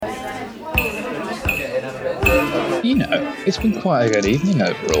it's been quite a good evening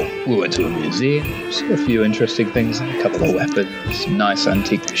overall. We went to a museum, saw a few interesting things, a couple of weapons, some nice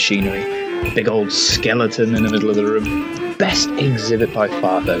antique machinery, big old skeleton in the middle of the room. Best exhibit by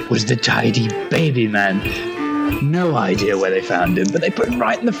far, though, was the tidy baby man. No idea where they found him, but they put him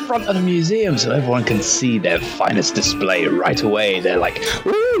right in the front of the museum so everyone can see their finest display right away. They're like,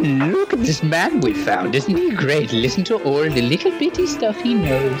 "Ooh, look at this man we found. Isn't he great? Listen to all the little bitty stuff he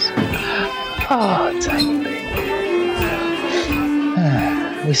knows." Oh, tiny baby.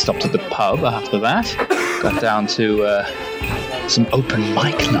 We stopped at the pub after that. Got down to some open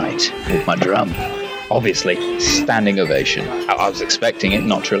mic night with my drum. Obviously, standing ovation. I was expecting it,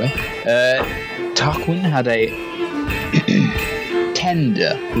 naturally. Tarquin had a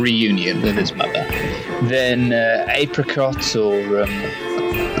tender reunion with his mother. Then apricots or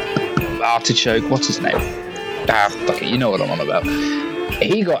artichoke, what's his name? Fuck it, you know what I'm on about.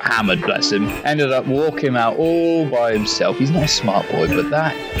 He got hammered, bless him. Ended up walking out all by himself. He's not a smart boy,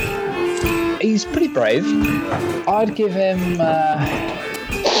 but he's pretty brave. I'd give him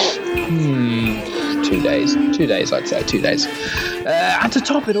 2 days. 2 days, I'd say. 2 days. And to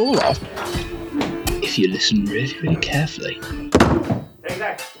top it all off, if you listen really, really carefully.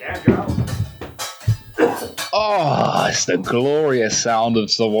 Oh, it's the glorious sound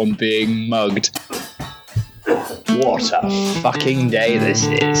of someone being mugged. What a fucking day this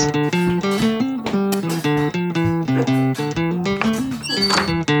is.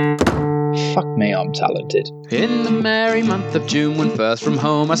 Fuck me, I'm talented. In the merry month of June, when first from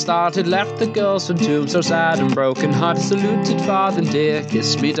home I started, left the girls from tomb, so sad and broken hearted, saluted father and dear,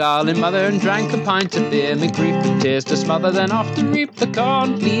 kissed me darling mother and drank a pint of beer, me grief and tears to smother, then off to reap the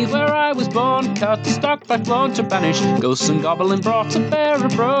corn, leave where I was born, cut the stock back lawn to banish, ghosts and goblin brought a pair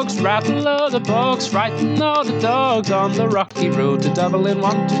of brogues, rattle all the bogs, frighten all the dogs, on the rocky road to Dublin,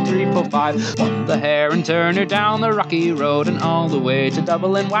 1, 2, 3, 4, 5, won the hare and turner down the rocky road, and all the way to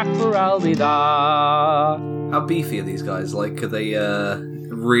Dublin, whack for Aldi. How beefy are these guys? Like, are they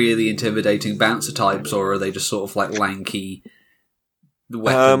really intimidating bouncer types, or are they just sort of like lanky,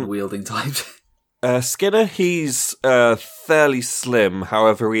 weapon-wielding types? Skinner, he's fairly slim,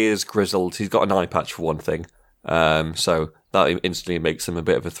 however he is grizzled. He's got an eye patch for one thing, so that instantly makes him a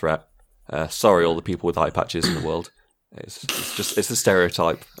bit of a threat. Sorry, all the people with eye patches in the world. It's a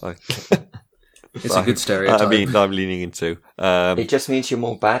stereotype. It's a good stereotype. I'm leaning into. It just means you're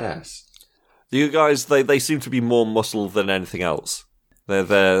more badass. You guys, they seem to be more muscle than anything else. They're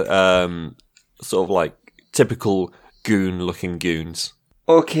sort of like typical goon-looking goons.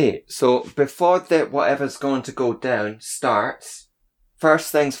 Okay, so before whatever's going to go down starts,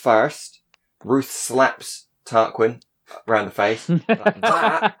 first things first, Ruth slaps Tarquin around the face.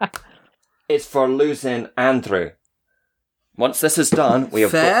 That is for losing Andrew. Once this is done, we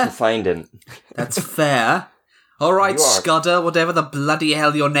have got to find him. That's fair. All right, Scudder, whatever the bloody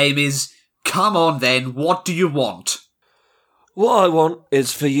hell your name is, come on then, what do you want? What I want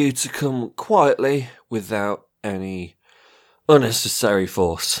is for you to come quietly without any unnecessary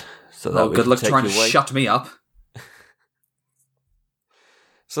force. So that good luck trying to shut me up.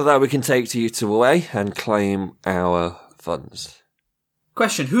 So that we can take you away and claim our funds.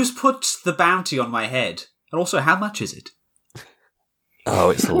 Question, who's put the bounty on my head? And also, how much is it?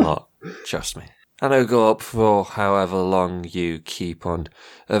 Oh, it's a lot. Trust me. And it'll go up for however long you keep on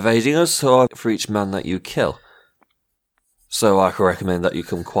evading us, or for each man that you kill. So I can recommend that you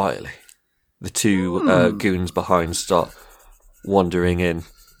come quietly. The two goons behind start wandering in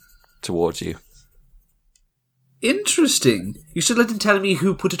towards you. Interesting. You still didn't tell me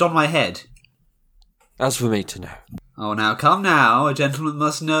who put it on my head. As for me to know. Oh, now come now. A gentleman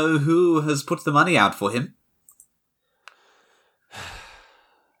must know who has put the money out for him.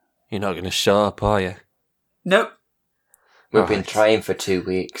 You're not going to show up, are you? Nope. We've been trying for 2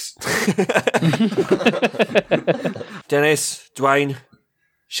 weeks. Dennis, Dwayne,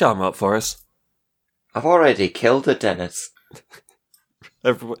 show him up for us. I've already killed a Dennis.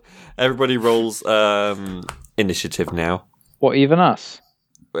 Everybody rolls initiative now. What, even us?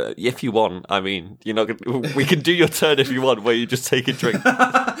 If you want. I mean, you're not gonna, we can do your turn if you want, where you just take a drink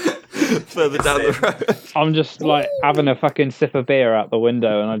further down the road. I'm just like having a fucking sip of beer out the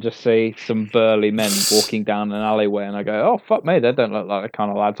window, and I just see some burly men walking down an alleyway, and I go, "Oh fuck me, they don't look like the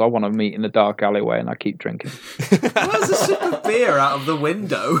kind of lads I want to meet in a dark alleyway," and I keep drinking. Where's a sip of beer out of the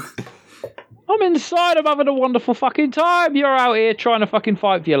window? I'm inside. I'm having a wonderful fucking time. You're out here trying to fucking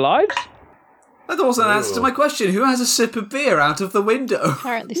fight for your lives. That wasn't an answer to my question. Who has a sip of beer out of the window?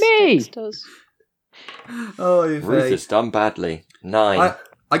 Apparently Me! Sticks does. Oh, you Ruth has done badly. 9.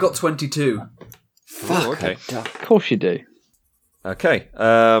 I got 22. Fuck. Okay. Of course you do. Okay.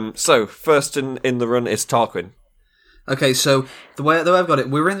 So first in the run is Tarquin. Okay, so the way I've got it,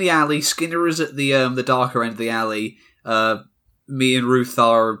 we're in the alley. Skinner is at the darker end of the alley. Me and Ruth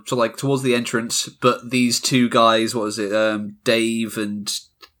are sort of like towards the entrance, but these two guys, what was it? Dave and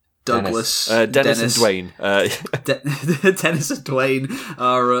Douglas, Dennis and Dwayne. Dennis and Dwayne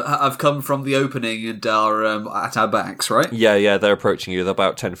have come from the opening and are at our backs, right? Yeah, they're approaching you. They're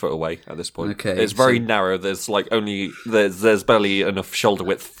about 10 foot away at this point. Okay, it's very narrow. There's like there's barely enough shoulder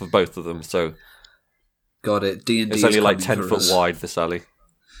width for both of them. So got it. D&D. It's only like 10 foot wide. This alley.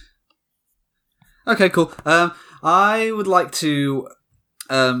 Okay, cool. I would like to,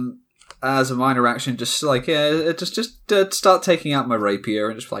 as a minor action, just start taking out my rapier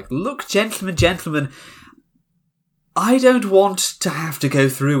and just like, look, gentlemen, I don't want to have to go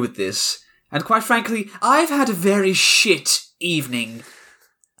through with this. And quite frankly, I've had a very shit evening.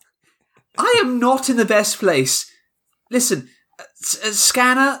 I am not in the best place. Listen,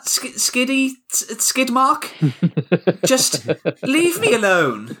 Scanner, Skiddy, Skidmark, just leave me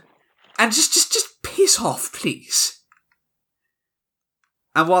alone. And just piss off, please.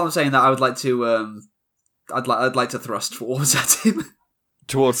 And while I'm saying that, I would like to, I'd like to thrust forwards at him.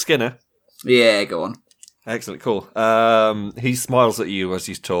 Towards Skinner? Yeah, go on. Excellent, cool. He smiles at you as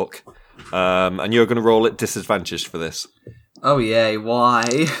you talk, and you're going to roll at disadvantage for this. Oh yeah, why?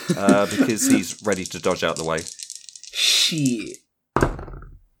 Because he's ready to dodge out the way. Shit.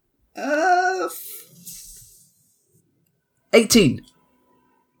 18.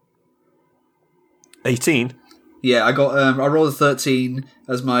 18? Yeah, I got. I rolled a 13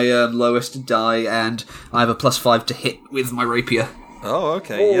 as my lowest die, and I have a +5 to hit with my rapier. Oh,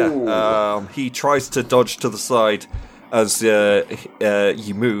 okay, yeah. He tries to dodge to the side as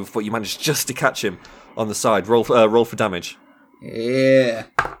you move, but you manage just to catch him on the side. Roll for damage. Yeah.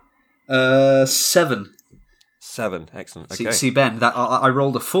 7. 7, excellent. Okay. See, Ben, that I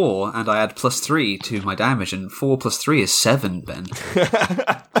rolled a 4, and I add +3 to my damage, and 4 + 3 is 7, Ben.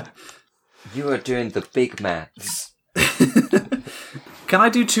 You are doing the big maths. Can I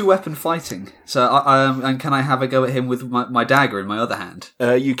do 2-weapon fighting? So, and can I have a go at him with my dagger in my other hand?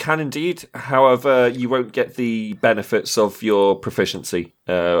 You can indeed. However, you won't get the benefits of your proficiency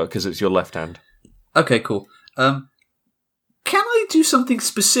because it's your left hand. Okay, cool. Can I do something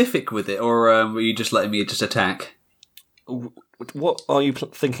specific with it, or were you just letting me just attack? What are you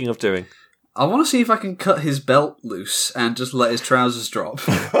thinking of doing? I want to see if I can cut his belt loose and just let his trousers drop.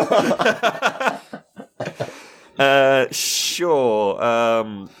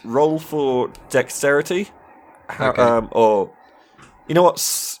 Sure. Roll for dexterity. Okay. Or, you know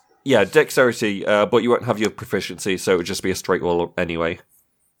what? Yeah, dexterity, but you won't have your proficiency, so it would just be a straight roll anyway.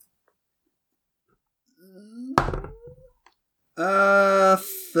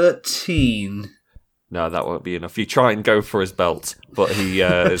 13. No, that won't be enough. You try and go for his belt, but he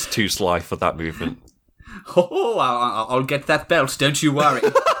is too sly for that movement. Oh, I'll get that belt, don't you worry.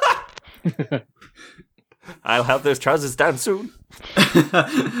 I'll have those trousers down soon.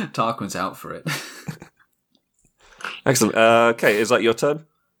 Tarquin's out for it. Excellent. Okay, is that your turn?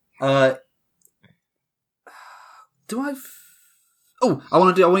 Do I? I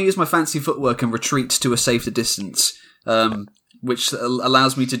want to use my fancy footwork and retreat to a safer distance, which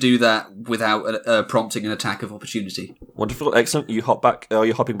allows me to do that without prompting an attack of opportunity. Wonderful, excellent. You hop back.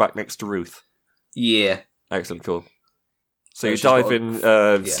 You're hopping back next to Ruth. Yeah. Excellent, cool. So you dive in,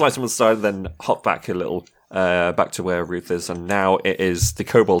 slice him on the side, and then hop back a little, back to where Ruth is, and now it is the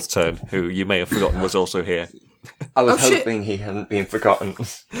kobold's turn, who you may have forgotten was also here. I was hoping he hadn't been forgotten.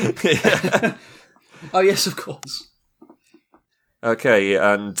 Oh yes, of course. Okay,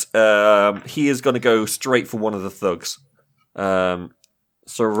 and he is going to go straight for one of the thugs. So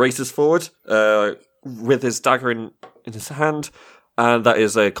races forward with his dagger in his hand, and that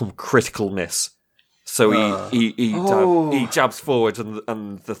is a critical miss. So he jabs forward,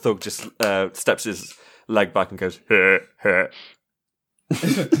 and the thug just steps his leg back and goes,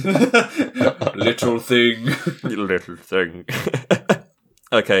 Little thing. Little thing.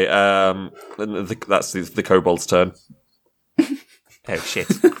 Okay, that's the kobold's turn. Oh, shit.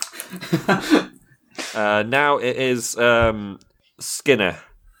 Now it is Skinner,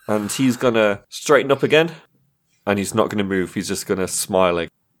 and he's going to straighten up again, and he's not going to move. He's just going to smile,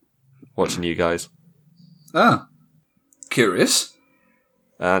 watching you guys. Ah, curious.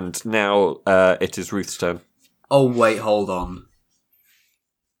 And now it is Ruth's turn. Oh, wait, hold on.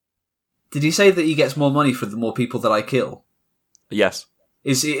 Did he say that he gets more money for the more people that I kill? Yes.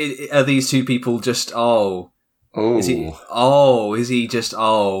 Are these two people just, Oh. Is he just,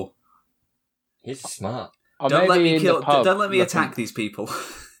 He's smart. Or Don't let maybe me in the pub Don't let me looking- attack these people.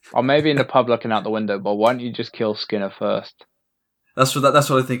 Or maybe in the pub looking out the window, but why don't you just kill Skinner first? That's what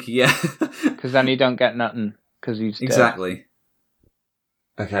I'm thinking, yeah. Because then you don't get nothing. because he's dead. Exactly.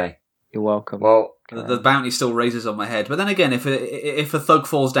 Okay. You're welcome. Well, The bounty still raises on my head. But then again, if a thug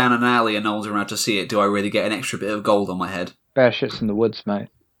falls down an alley and no one's around to see it, do I really get an extra bit of gold on my head? Bear shit's in the woods, mate.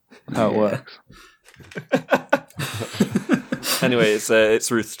 That's how it works. Anyway,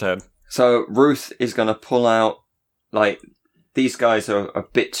 it's Ruth's turn. so Ruth is going to pull out, like, these guys are a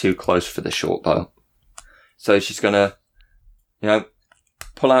bit too close for the short bow. So she's going to,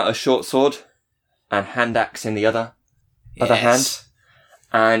 pull out a short sword and hand axe in the other hand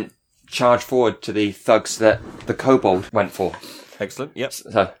and charge forward to the thugs that the kobold went for. Excellent. Yep.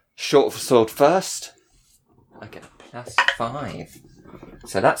 So, short sword first. I get a +5.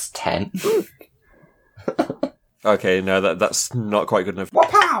 So that's 10. Okay, no, that's not quite good enough.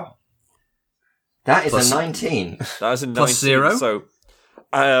 Wow! That is Plus- a 19. That is a 19. Plus 0? So,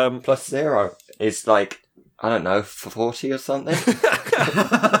 Plus 0 is like, I don't know, 40 or something.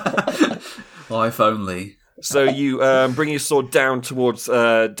 Oh, if only. so you bring your sword down towards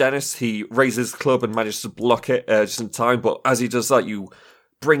Dennis. He raises the club and manages to block it just in time. But as he does that, you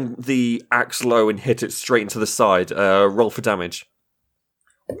bring the axe low and hit it straight into the side. Roll for damage.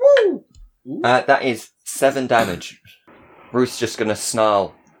 Woo! That is 7 damage. Ruth's just gonna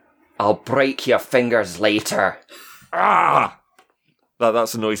snarl, "I'll break your fingers later." Ah!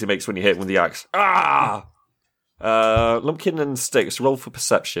 That's the noise he makes when you hit him with the axe. Ah! Lumpkin and Sticks, roll for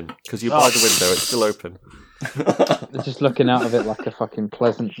perception, because you're by the window, it's still open. They're just looking out of it like a fucking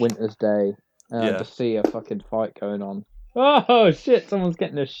pleasant winter's day Yeah. to see a fucking fight going on. Oh shit! Someone's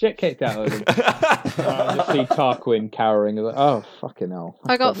getting the shit kicked out of them. I just see Tarquin cowering. Like, oh fucking hell!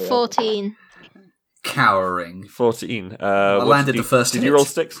 I got Bloody hell. 14. Cowering. 14. I What landed did you- the first Did hit. you roll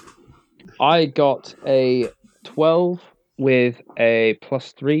Sticks? I got a 12 with a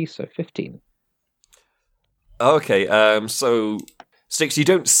 +3, so 15. Okay, so Sticks, you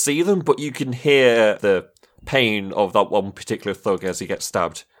don't see them, but you can hear the pain of that one particular thug as he gets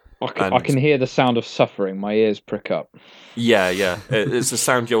stabbed. I can hear the sound of suffering. My ears prick up. Yeah. It's a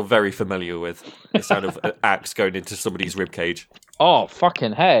sound you're very familiar with. The sound of an axe going into somebody's ribcage. Oh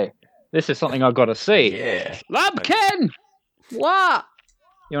fucking hey! This is something I've got to see. Yeah. Lumpkin, What?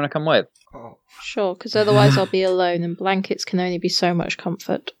 you want to come with? Sure, because otherwise I'll be alone and blankets can only be so much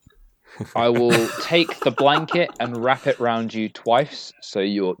comfort. I will take the blanket and wrap it round you twice, so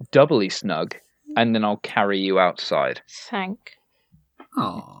you're doubly snug, and then I'll carry you outside. Thank.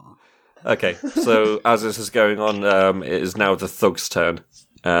 Oh. Okay, so as this is going on, it is now the thug's turn.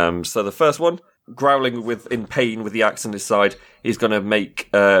 So the first one, growling in pain with the axe on his side, he's going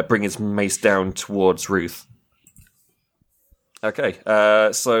to bring his mace down towards Ruth. Okay,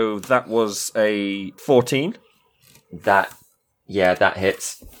 so that was a 14. That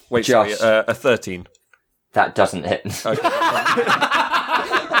hits. Wait, Just. sorry, a 13. That doesn't hit. Okay.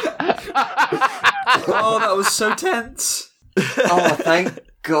 Oh, that was so tense. Oh, thank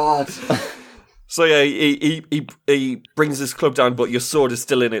God. So yeah, he brings his club down, but your sword is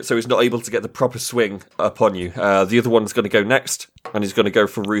still in it, so he's not able to get the proper swing upon you. The other one's going to go next, and he's going to go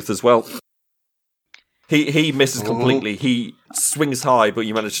for Ruth as well. He misses completely. He swings high, but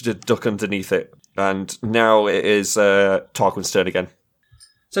you manage to duck underneath it. And now it is Tarquin's turn again.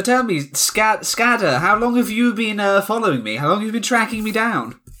 So tell me, Scadder, how long have you been following me? How long have you been tracking me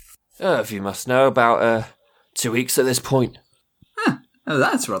down? If you must know, about 2 weeks at this point. Oh,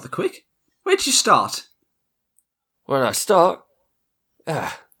 that's rather quick. Where'd you start? Where did I start?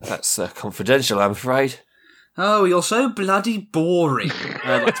 That's confidential, I'm afraid. Oh, you're so bloody boring.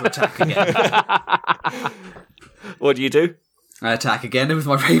 I'd like to attack again. What do you do? I attack again with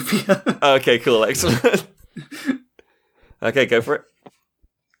my rapier. Okay, cool, excellent. Okay, go for it.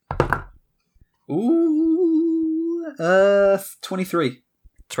 Ooh, 23.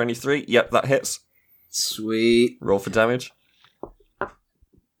 23, yep, that hits. Sweet. Roll for damage.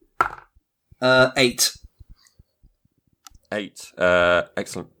 8. 8,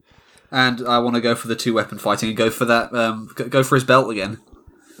 excellent. And I want to go for the 2-weapon fighting and go for that. Go for his belt again.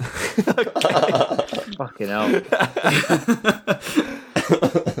 Fucking hell.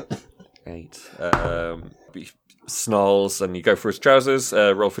 8. He snarls and you go for his trousers.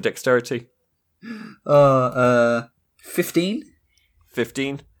 Roll for dexterity. 15.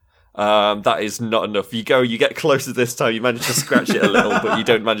 15. That is not enough. You get closer this time. You manage to scratch it a little, but you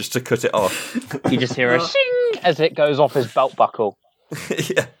don't manage to cut it off. You just hear a shing as it goes off his belt buckle.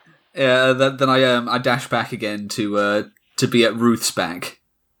 Yeah. Yeah. Then I dash back again to be at Ruth's back,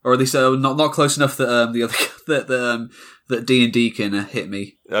 or at least not close enough that the other that D&D can hit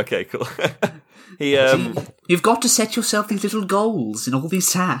me. Okay, cool. He You've got to set yourself these little goals in all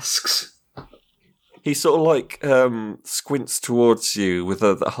these tasks. he sort of like squints towards you with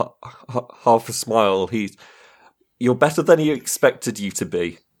a half a smile. He you're better than he expected you to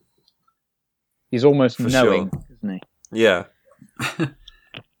be. He's almost For knowing, sure. isn't he? Yeah.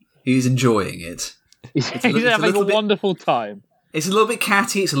 He's enjoying it. He's it's a having a little bit- wonderful time. It's a little bit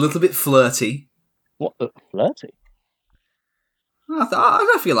catty. It's a little bit flirty. What the flirty? I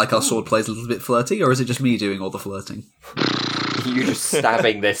don't feel like our sword plays a little bit flirty, or is it just me doing all the flirting? You just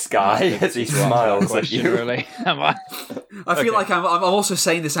stabbing this guy as he smiles at Question, you. really? Am I? I feel like I'm also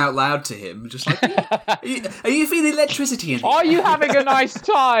saying this out loud to him, just like, are you feeling electricity in here? Are you having a nice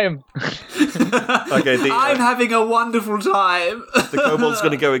time? Okay, I'm having a wonderful time. the kobold's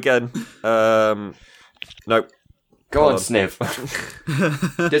going to go again. Nope. Go Hold on, on. Sniv.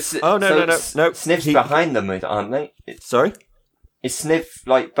 No. Sniv's behind them, aren't they? Sorry? Is Sniv,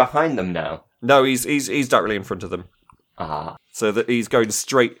 like, behind them now? No, he's directly in front of them. Ah. So that he's going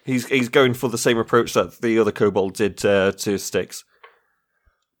straight. He's going for the same approach that the other kobold did to Styx.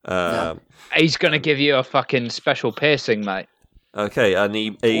 He's going to give you a fucking special piercing, mate. Okay, and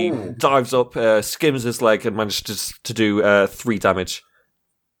he dives up, skims his leg, and manages to do 3 damage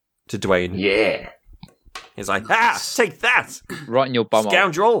to Dwayne. Yeah. He's like, take that, Right in your bum hole.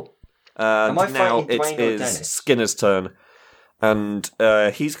 scoundrel! Am I Now fighting it Dwayne or is Dennis? Skinner's turn, and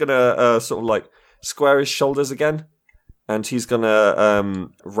he's gonna sort of like square his shoulders again, and he's gonna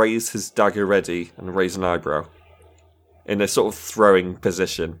raise his dagger ready and raise an eyebrow in a sort of throwing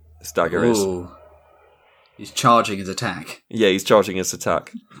position. This dagger is. Ooh. He's charging his attack. Yeah, he's charging his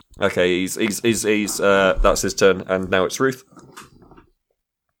attack. Okay, he's that's his turn, and now it's Ruth.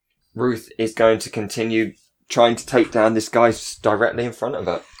 Ruth is going to continue trying to take down this guy directly in front of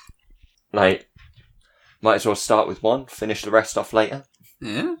her. Like, might as well start with one, finish the rest off later.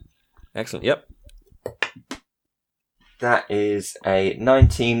 Yeah. Excellent. Yep. That is a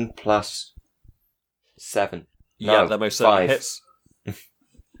 19 plus 7. Yeah, No, that most certainly 5. hits.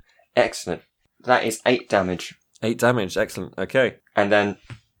 Excellent. That is 8 damage. 8 damage. Excellent. Okay. And then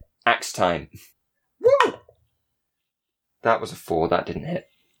axe time. Woo! That was a 4, that didn't hit.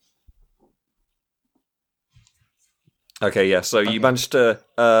 Okay. Yeah. So you managed to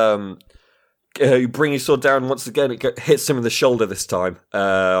you bring your sword down once again. It hits him in the shoulder this time.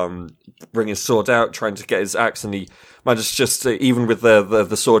 Bring his sword out, trying to get his axe, and he manages just to, even with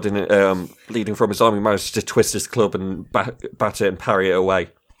the sword in it, bleeding from his arm, he managed to twist his club and bat it and parry it away.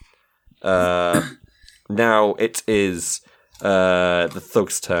 Now it is the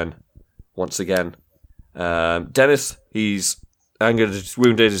thug's turn once again. Dennis, he's angered, he's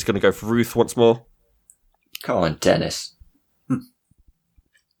wounded. He's going to go for Ruth once more. Come on, Dennis.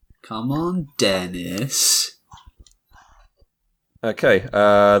 Come on, Dennis. Okay,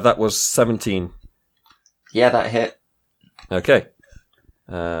 that was 17. Yeah, that hit. Okay.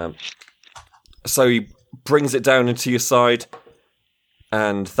 So he brings it down into your side,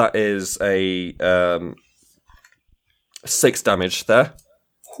 and that is a 6 damage there.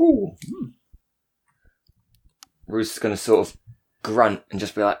 Ooh. Ruth's going to sort of grunt and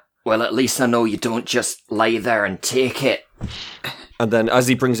just be like, well, at least I know you don't just lay there and take it. And then as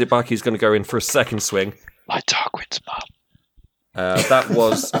he brings it back, he's going to go in for a second swing. My Tarquin's mum. That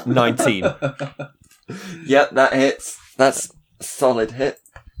was 19. Yep, that hits. That's a solid hit.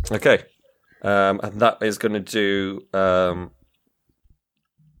 Okay. And that is going to do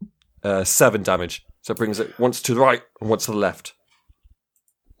 7 damage. So it brings it once to the right and once to the left.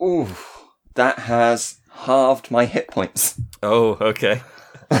 Ooh, that has halved my hit points. Oh, okay.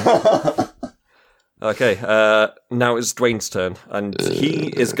 Okay, now it's Dwayne's turn, and he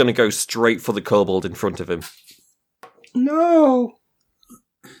is going to go straight for the kobold in front of him. No,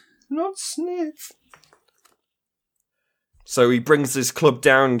 not Sniff. So he brings his club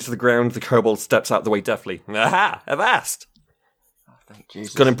down to the ground, the kobold steps out the way deftly. Aha! Avast! Oh, thank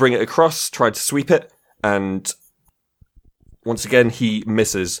Jesus. Going to bring it across, try to sweep it, and once again he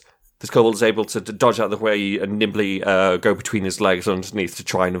misses. This kobold is able to dodge out of the way and nimbly go between his legs underneath to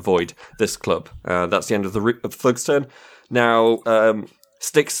try and avoid this club. That's the end of the thug's turn. Now,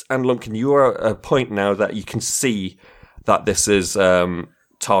 Styx and Lumpkin, you are at a point now that you can see that this is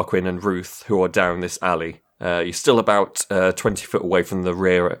Tarquin and Ruth who are down this alley. You're still about 20 foot away from the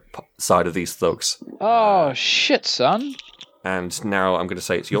rear side of these thugs. Oh, shit, son. And now I'm going to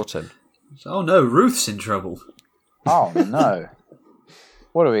say it's your turn. Oh no, Ruth's in trouble. Oh, no.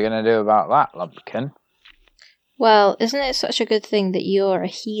 What are we going to do about that, Lumpkin? Well, isn't it such a good thing that you're a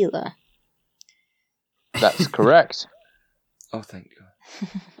healer? That's correct. Oh, thank God.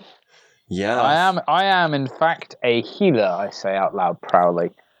 Yeah. I am, in fact, a healer, I say out loud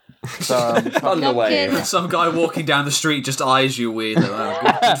proudly. So, On the way. Lumpkin. Some guy walking down the street just eyes you weird.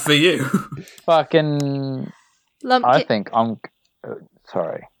 Good for you. fucking... Lumpkin. I think I'm...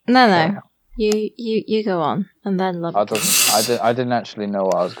 sorry. No. You go on, and then Lumpkin. I didn't actually know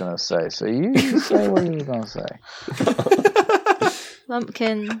what I was going to say, so you say what you were going to say.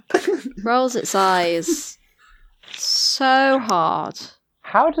 Lumpkin rolls its eyes so hard.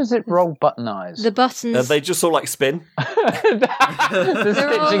 How does it roll button eyes? The buttons. They just all like spin.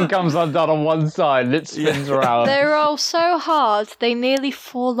 The stitching comes undone on one side and it spins around. They roll so hard they nearly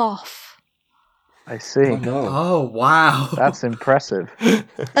fall off. I see. Oh, no. Oh, wow. That's impressive.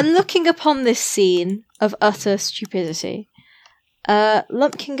 And looking upon this scene of utter stupidity,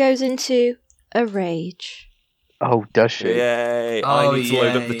 Lumpkin goes into a rage. Oh, does she? Yay! Oh, I need to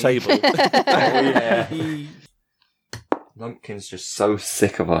load up yay. the table. Yeah. Lumpkin's just so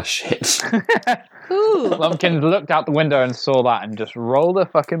sick of our shit. Ooh. Lumpkin looked out the window and saw that and just rolled her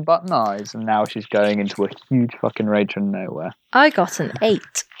fucking button eyes, and now she's going into a huge fucking rage from nowhere. I got an 8.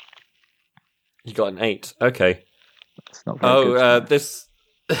 You got an 8. Okay. It's not very good. This.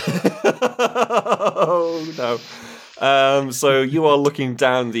 Oh no. So you are looking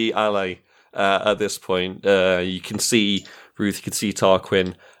down the alley at this point. You can see Ruth. You can see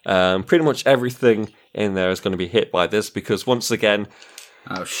Tarquin. Pretty much everything in there is going to be hit by this because once again,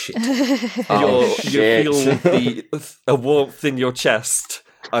 Oh, shit. you feel a warmth in your chest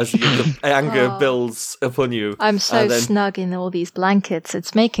as the anger builds upon you. I'm so And then- snug in all these blankets,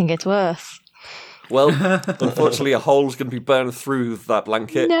 it's making it worse. Well, unfortunately, a hole's going to be burned through that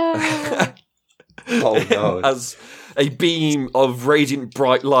blanket. No. Oh no. As a beam of radiant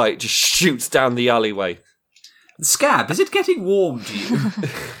bright light just shoots down the alleyway. Scab, is it getting warm to you?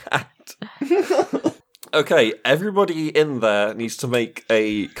 Okay, everybody in there needs to make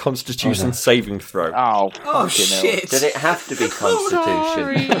a Constitution saving throw. Oh, Oh, fucking hell. shit. Did it have to be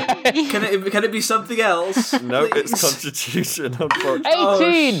Constitution? Can it be something else? No, please? it's Constitution. Unfortunately.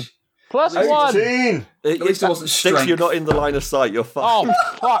 18 plus 1. 18! At least it wasn't Since strength. you're not in the line of sight, you're fine. Oh,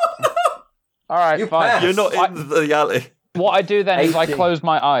 fuck. All right, You fine. passed. You're not in the alley. What I do then is I 18. close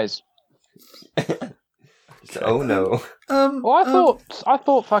my eyes. Oh no. Well, I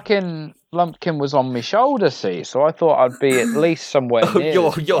thought fucking Lumpkin was on my shoulder, see, so I thought I'd be at least somewhere near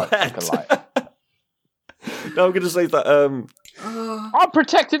your this your bright head. fucking light. No, I'm going to say that. I'm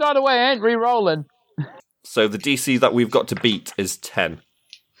protected either way, I ain't re-rolling. So the DC that we've got to beat is 10.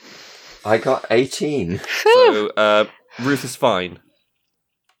 I got 18. So Ruth is fine.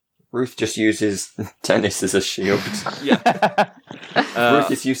 Ruth just uses Dennis as a shield. Yeah.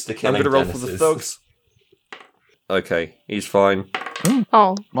 Ruth is used to I'm killing going to roll for the Dennises. thugs. Okay, he's fine.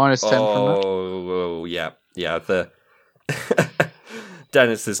 Oh, Minus 10 from that. Oh, yeah. The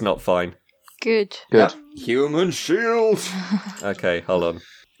Dennis is not fine. good. Good. Human shield! Okay, hold on.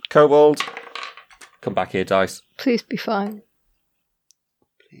 Kobold, come back here, dice. Please be fine.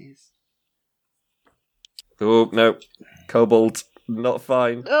 Please. Oh, no. Kobold, not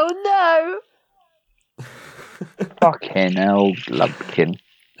fine. Oh no! Fucking hell, Lumpkin.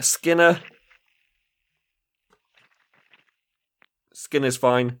 Skinner. Skinner's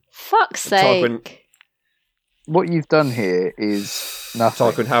fine. Fuck's Tarquin. sake. What you've done here is nothing.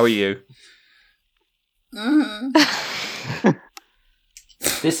 Tarquin, how are you?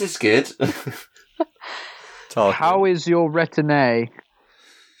 This is good. Tarquin. How is your retinue?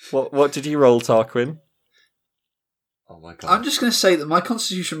 What did you roll, Tarquin? Oh my god. I'm just going to say that my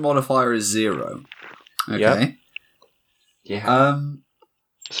Constitution modifier is 0. Okay. Yeah.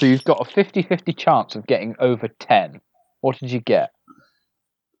 So you've got a 50-50 chance of getting over 10. What did you get?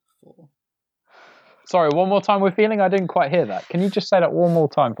 4. Sorry, one more time we're feeling? I didn't quite hear that. Can you just say that one more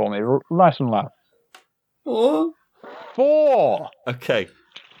time for me? Nice and loud. 4? 4! Okay.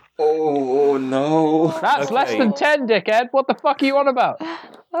 Oh no. That's Okay. less than 10, dickhead. What the fuck are you on about?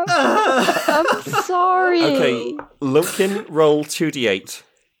 I'm sorry. Okay, Lumpkin, roll 2d8.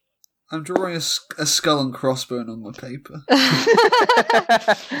 I'm drawing a skull and crossbone on my paper.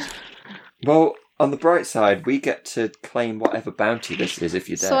 Well, on the bright side, we get to claim whatever bounty this is if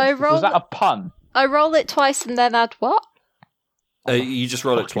you're dead. So I Was roll. that a pun? I roll it twice and then add what? You just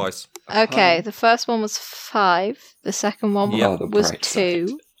roll it twice. Okay, the first one was 5. The second one Yeah. Oh, the was bright side.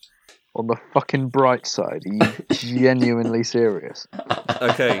 2. On the fucking bright side, are you genuinely serious?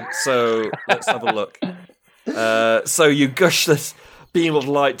 Okay, so let's have a look. So you gush this beam of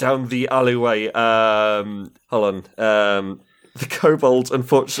light down the alleyway. Hold on. The kobold,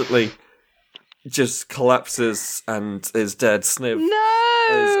 unfortunately, just collapses and is dead. Sniv is No!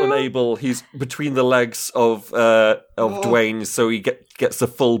 unable. He's between the legs of Dwayne, so he gets the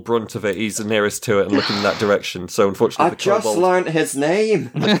full brunt of it. He's the nearest to it and looking in that direction. So unfortunately, I the just kobold... learned his name.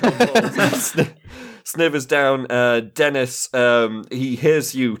 Sniv is down. Dennis, he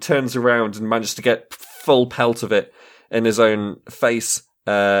hears you, turns around, and manages to get full pelt of it in his own face.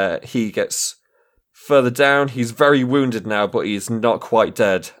 he gets further down. He's very wounded now, but he's not quite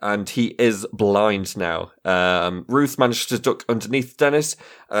dead, and he is blind now. Ruth managed to duck underneath Dennis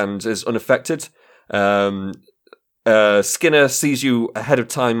and is unaffected. Skinner sees you ahead of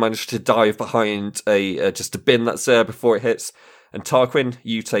time, managed to dive behind just a bin that's there before it hits. And Tarquin,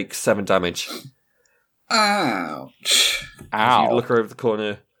 you take 7 damage. Ouch. As you look over the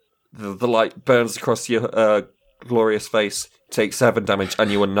corner, the light burns across your glorious face. Take 7 damage,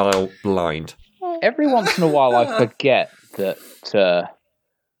 and you are now blind. Every once in a while, I forget that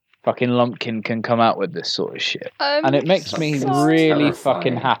fucking Lumpkin can come out with this sort of shit. And it makes me really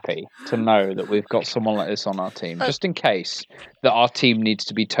fucking happy to know that we've got someone like this on our team, just in case that our team needs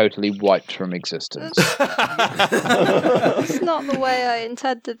to be totally wiped from existence. It's not the way I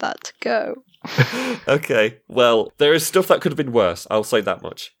intended that to go. Okay, well, there is stuff that could have been worse. I'll say that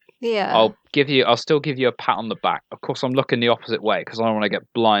much. Yeah. I'll still give you a pat on the back. Of course, I'm looking the opposite way because I don't want to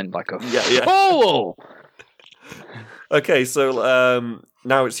get blind like a fool. Okay, so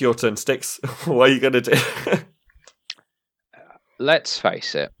now it's your turn, Styx. What are you going to do? Let's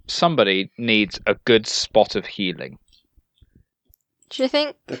face it, somebody needs a good spot of healing. Do you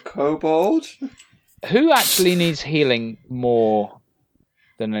think The kobold? Who actually needs healing more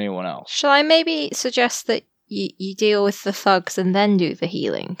than anyone else? Shall I maybe suggest that you deal with the thugs and then do the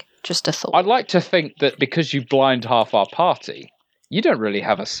healing? Just a thought. I'd like to think that because you blind half our party, you don't really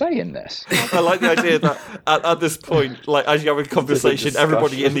have a say in this. I like the idea that at this point, like as you have a conversation,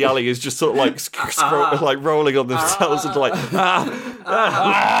 everybody in the alley is just sort of like like rolling on themselves and like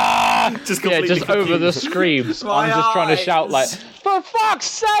just completely just over the confused. screams. I'm just trying to shout like, for fuck's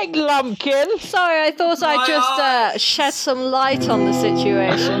sake, Lumpkin! Sorry, I thought I'd just shed some light on the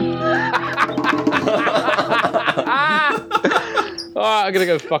situation. Alright, I'm gonna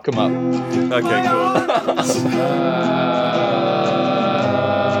go fuck him up. Okay, cool.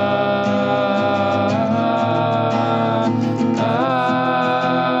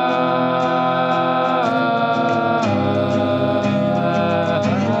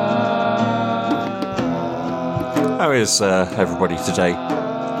 How is everybody today?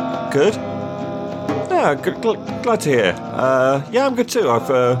 Good? Yeah, glad to hear. Yeah, I'm good too. I've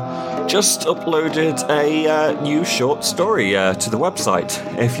just uploaded a new short story to the website.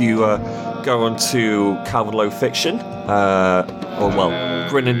 If you go on to Calvin Low Fiction,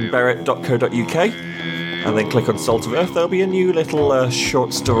 grinandberret.co.uk, and then click on Salt of Earth, there'll be a new little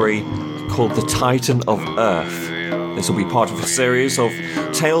short story called The Titan of Urph. This will be part of a series of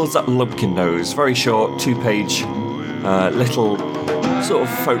tales that Lumpkin knows. Very short, 2-page, little sort of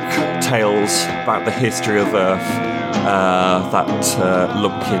folk tales about the history of Urph that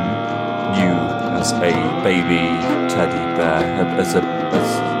Lumpkin knew as a baby teddy bear.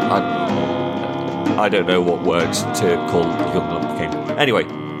 I don't know what word to call young Lumpkin. Anyway,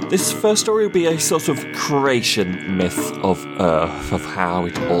 this first story will be a sort of creation myth of Urph, of how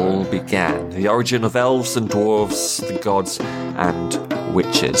it all began. The origin of elves and dwarves, the gods and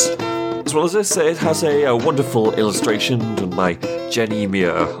witches. As well as this, it has a wonderful illustration done by Jenny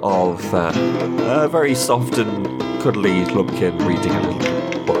Muir of a very soft and cuddly Lumpkin reading a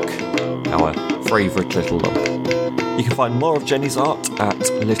little book. Our favourite little lump. You can find more of Jenny's art at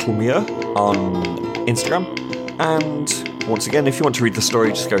Little Muir on Instagram. And once again, if you want to read the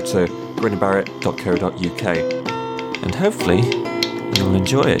story, just go to grinandberret.co.uk. And hopefully, you'll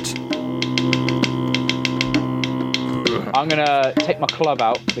enjoy it. I'm going to take my club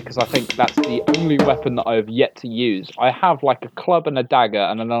out because I think that's the only weapon that I've yet to use. I have like a club and a dagger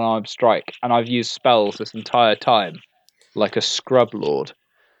and an unarmed strike, and I've used spells this entire time, like a scrub lord.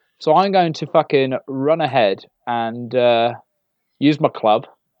 So I'm going to fucking run ahead and use my club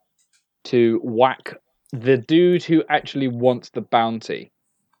to whack the dude who actually wants the bounty.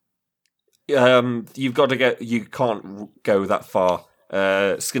 You've got to get. You can't go that far.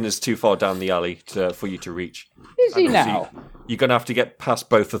 Skinner's too far down the alley for you to reach. Is he now? You're going to have to get past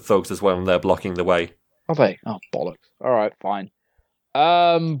both the thugs as well, and they're blocking the way. Are they? Oh, bollocks. All right, fine.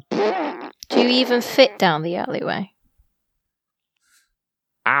 Do you even fit down the alleyway?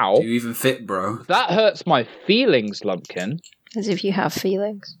 Ow. Do you even fit, bro? That hurts my feelings, Lumpkin. As if you have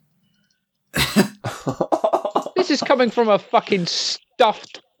feelings. This is coming from a fucking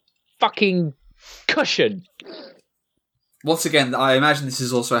stuffed fucking cushion. Once again, I imagine this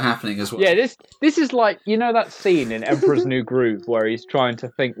is also happening as well. Yeah, this is like, you know that scene in Emperor's New Groove where he's trying to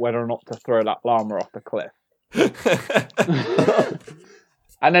think whether or not to throw that llama off the cliff.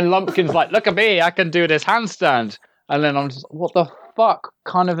 And then Lumpkin's like, look at me, I can do this handstand. And then I'm just, what the fuck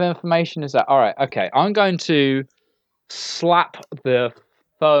kind of information is that? Alright, okay, I'm going to slap the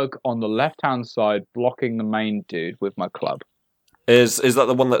thug on the left-hand side, blocking the main dude with my club. Is that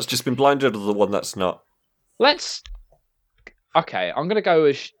the one that's just been blinded, or the one that's not? Okay, I'm going to go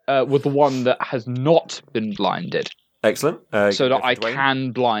with the one that has not been blinded, Excellent. so that I Dwayne.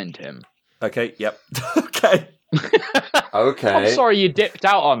 can blind him. Okay. Yep. Okay. Okay. I'm sorry you dipped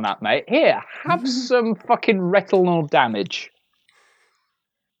out on that, mate. Here, have some fucking retinal damage.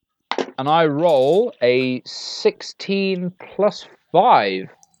 And I roll a 16 plus 5.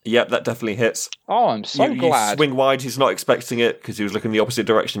 Yep, that definitely hits. Oh, I'm so You glad. swing wide. He's not expecting it because he was looking the opposite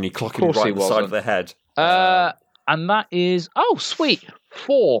direction. You clock him Course right he in the side of wasn't. the head. And that is... Oh, sweet.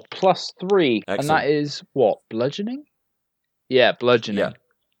 4 plus 3. Excellent. And that is, what, bludgeoning? Yeah, bludgeoning. Yeah.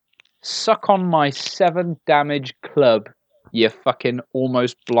 Suck on my 7 damage club, you fucking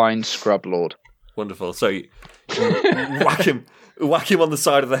almost blind scrub lord. Wonderful. So you whack him on the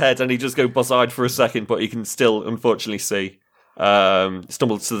side of the head, and he just go buzz-eyed for a second, but he can still, unfortunately, see.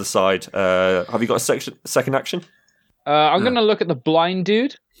 Stumbles to the side. Have you got a second action? I'm going to look at the blind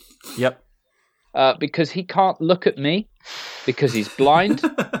dude. Yep. Because he can't look at me, because he's blind.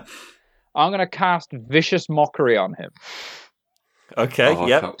 I'm going to cast Vicious Mockery on him. Okay, Oh, I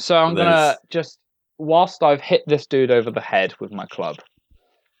yep. can't- So I'm going to This. just, whilst I've hit this dude over the head with my club,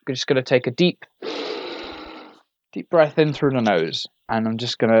 I'm just going to take a deep breath in through the nose, and I'm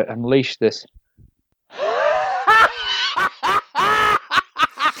just going to unleash this.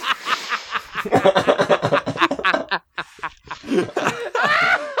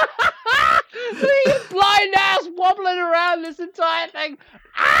 These blind ass wobbling around this entire thing.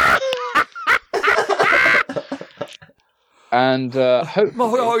 And hope My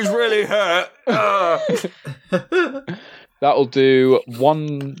eyes really hurt. that'll do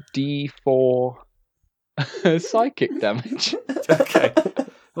 1d4 psychic damage. Okay.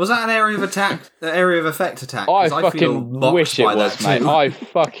 Was that an area of attack? Area of effect attack? I 'Cause feel fucking mocked wish it by was, that mate. too. I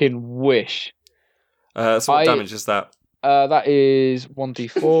fucking wish. So what damage is that? That is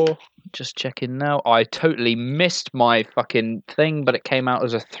 1d4. Just checking now. I totally missed my fucking thing, but it came out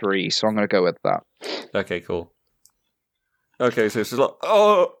as a 3, so I'm going to go with that. Okay, cool. Okay, so it's just like,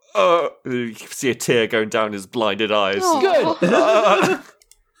 you can see a tear going down his blinded eyes. Aw.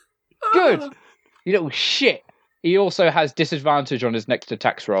 Good. You little shit. He also has disadvantage on his next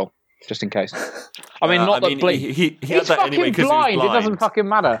attacks roll, just in case. I mean, not that Blake. he had He's that fucking anyway because blind. he was It doesn't blind. fucking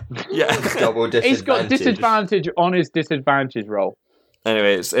matter. Yeah. Double disadvantage. He's got disadvantage on his disadvantage roll.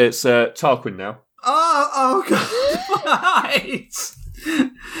 Anyway, it's Tarquin now. Oh god, my eyes!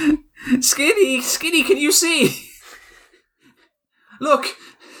 Skinny, can you see? Look,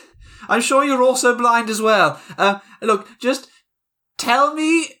 I'm sure you're also blind as well. Look, just tell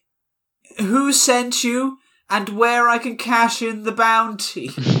me who sent you and where I can cash in the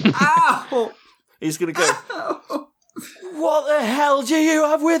bounty. Ow! He's gonna go. What the hell do you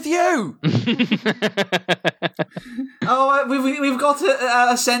have with you? Oh, we've got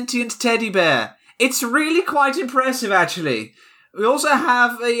a sentient teddy bear. It's really quite impressive, actually. We also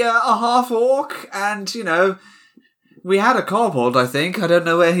have a half orc, and we had a kobold. I think I don't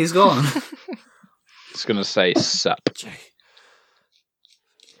know where he's gone. It's going to say sup.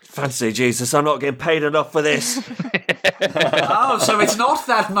 Fancy Jesus, I'm not getting paid enough for this. Oh, so it's not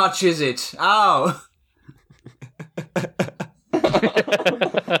that much, is it? Oh.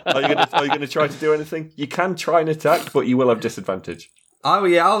 Are you gonna try to do anything? You can try and attack, but you will have disadvantage. Oh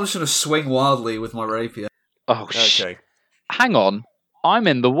yeah, I was going to swing wildly with my rapier. Oh, shit. Okay. Hang on. I'm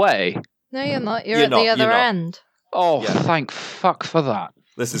in the way. No, you're not. You're You're at not, the other you're not. end. Oh, Yeah. thank fuck for that.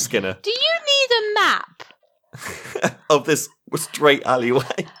 This is Skinner. Do you need a map? Of this straight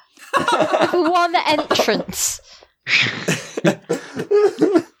alleyway. One entrance.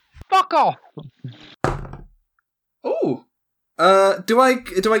 Fuck off. Oh. Do I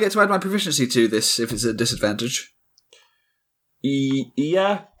get to add my proficiency to this if it's a disadvantage?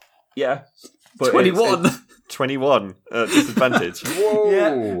 Yeah. But 21. it's 21 disadvantage. Whoa.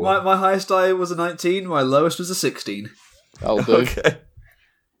 Yeah, my highest die was a 19, my lowest was a 16. That'll do.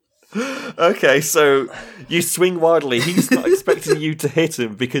 Okay, so you swing wildly. He's not expecting you to hit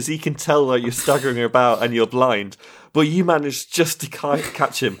him because he can tell that you're staggering about and you're blind. But you manage just to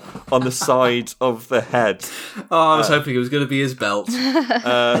catch him on the side of the head. Oh, I was hoping it was going to be his belt.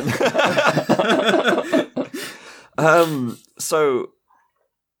 So,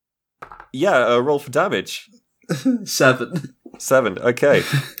 yeah, roll for damage. 7. 7, okay.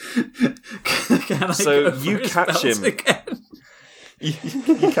 Can I So go for you his catch belt him. again?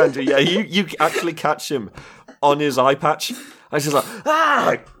 You can do, yeah. You actually catch him on his eye patch. I was just like,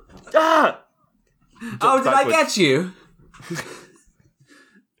 ah! Oh, did I backwards. get you?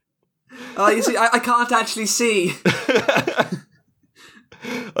 Oh, you see, I can't actually see.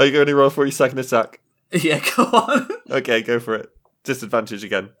 Are you going to roll for your second attack? Yeah, go on. Okay, go for it. Disadvantage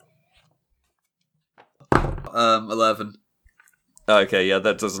again. 11. Okay, yeah,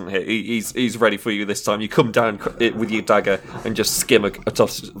 that doesn't hit. He's ready for you this time. You come down with your dagger and just skim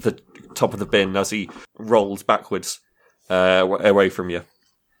across the top of the bin as he rolls backwards away from you.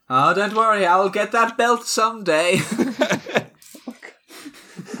 Oh, don't worry, I'll get that belt someday.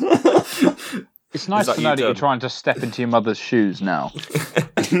 It's nice to know that you're trying to step into your mother's shoes now.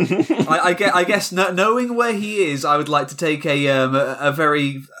 I guess knowing where he is, I would like to take a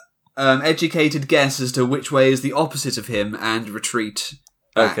very educated guess as to which way is the opposite of him and retreat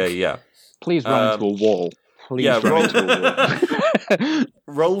back. Okay, yeah. Please run into a wall. Please run into a wall.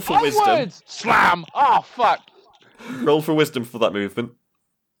 Roll for wisdom. Onwards! Slam! Oh, fuck! Roll for wisdom for that movement.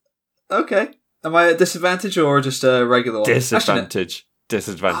 Okay. Am I at disadvantage or just a regular one? Disadvantage.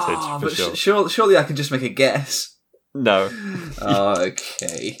 Disadvantage, for sure. Surely I can just make a guess. No.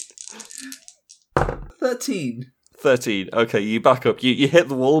 Okay. 13. 13. Okay, you back up. You hit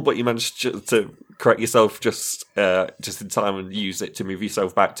the wall, but you managed to correct yourself just in time and use it to move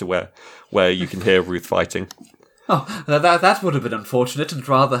yourself back to where you can hear Ruth fighting. Oh, that would have been unfortunate and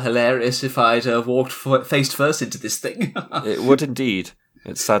rather hilarious if I'd walked face first into this thing. It would indeed.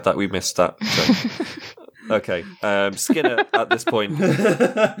 It's sad that we missed that. So. Okay, Skinner at this point.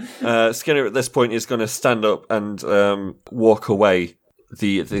 Skinner at this point is going to stand up and walk away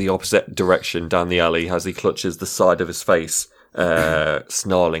the opposite direction down the alley as he clutches the side of his face,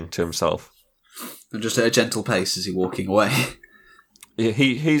 snarling to himself. And just at a gentle pace as he's walking away.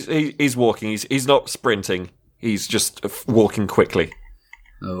 He's walking. He's not sprinting. He's just walking quickly.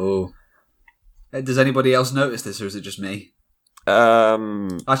 Oh. Does anybody else notice this, or is it just me?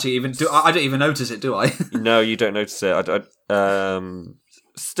 Actually, I don't even notice it, do I? No, you don't notice it.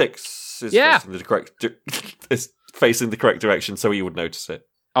 Sticks is facing the correct direction, so you would notice it.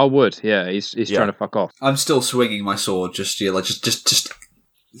 I would, yeah. He's trying to fuck off. I'm still swinging my sword, just. You're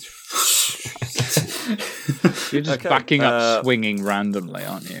just backing up, swinging randomly,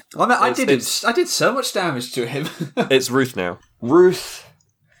 aren't you? I did so much damage to him. It's Ruth now. Ruth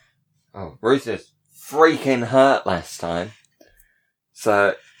is freaking hurt last time.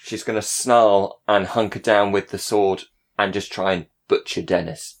 So she's going to snarl and hunker down with the sword and just try and butcher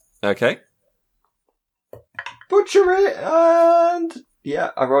Dennis. Okay. Butcher it, and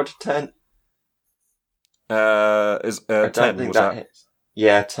yeah, I rolled a 10. I don't 10 think that hits.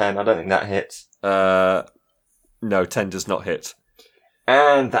 Yeah, 10. I don't think that hits. No, 10 does not hit.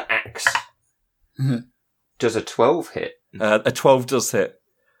 And the axe. Does a 12 hit? A 12 does hit.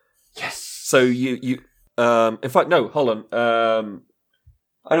 Yes. So you in fact, no, hold on.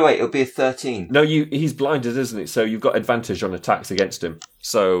 Oh no, wait, it'll be a 13. No, he's blinded, isn't he? So you've got advantage on attacks against him.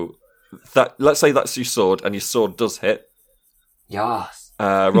 So let's say that's your sword, and your sword does hit. Yes.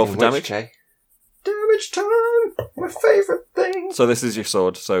 Roll for damage. Damage time! My favourite thing! So this is your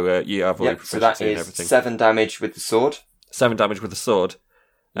sword, so you have all so that is 7 damage with the sword. 7 damage with the sword.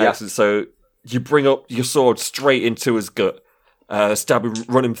 Yeah. So you bring up your sword straight into his gut, stab him,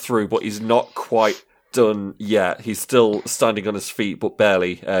 run him through, but he's not quite done yet. He's still standing on his feet, but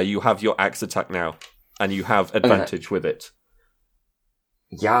barely. You have your axe attack now, and you have advantage with it.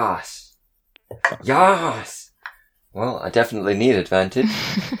 Yes. Yes! Well, I definitely need advantage.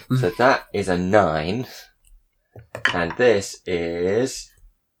 So that is a 9. And this is...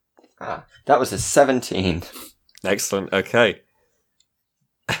 that was a 17. Excellent, okay.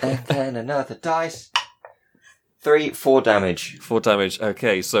 And then another dice. 4 damage. 4 damage,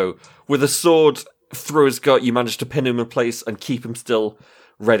 okay. So with a sword through his gut, you manage to pin him in place and keep him still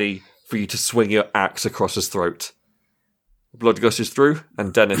ready for you to swing your axe across his throat. Blood gushes through,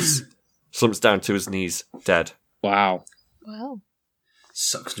 and Dennis slumps down to his knees, dead. Wow.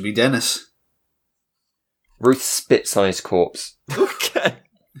 Sucks to be Dennis. Ruth spits on his corpse. Okay.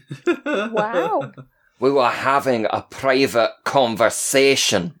 Wow. We were having a private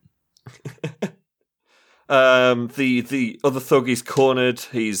conversation. The other thug is cornered.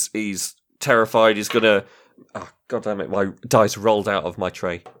 He's terrified. He's gonna. Oh, God damn it! My dice rolled out of my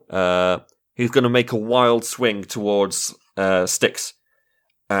tray. He's gonna make a wild swing towards Styx,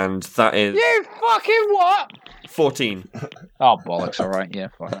 and that is You fucking what? 14. Oh, bollocks, alright, yeah,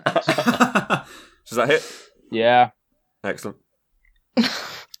 fine. Does that hit? Yeah. Excellent.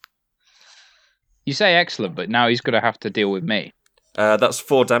 You say excellent, but now he's going to have to deal with me. That's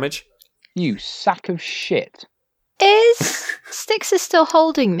 4 damage. You sack of shit. Is Styx is still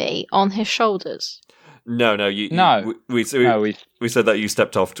holding me on his shoulders? No. No. We said that you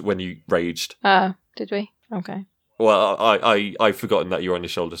stepped off when you raged. Did we? Okay. Well, I've forgotten that you're on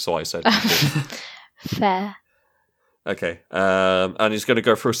his shoulder, so I said. Fair. Okay. And he's going to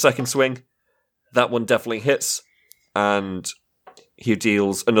go for a second swing. That one definitely hits, and he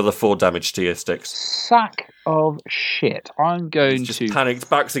deals another 4 damage to your sticks. Sack of shit. I'm going He's just to panicked,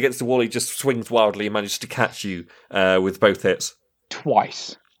 backs against the wall. He just swings wildly and manages to catch you with both hits.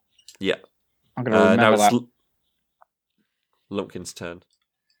 twice. Yeah. I'm going to remember now that. it's Lumpkin's turn.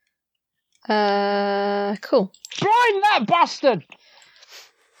 Cool. Blind that bastard!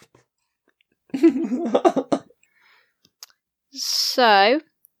 So,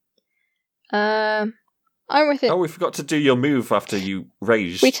 I'm with it. Oh, we forgot to do your move after you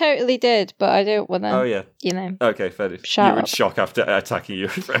raged. We totally did, but I don't want to. Oh, yeah. You know. Okay, fair. Shut You were in up. shock after attacking your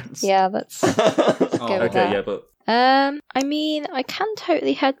friends. Yeah, let's go with Okay, that. yeah, but I mean, I can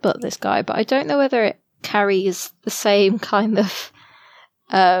totally headbutt this guy, but I don't know whether it carries the same kind of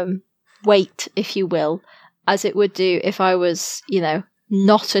weight, if you will, as it would do if I was,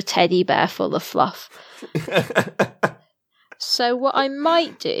 not a teddy bear full of fluff. So what I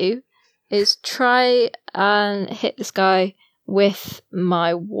might do is try and hit this guy with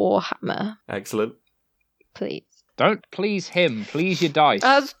my warhammer, excellent. please. Don't please him. Please your dice.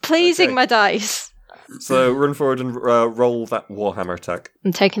 I was pleasing Okay. my dice. So run forward and roll that Warhammer attack.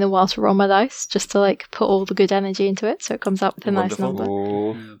 I'm taking a while to roll my dice, just to put all the good energy into it, so it comes out with a nice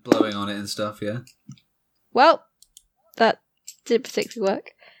Wonderful. number. Yeah, blowing on it and stuff, yeah. Well, that didn't particularly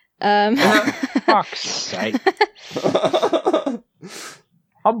work. Fuck's sake.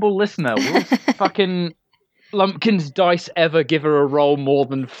 Humble listener, will fucking Lumpkin's dice ever give her a roll more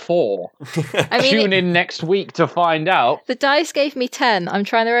than 4? I mean, Tune in next week to find out. the dice gave me 10. I'm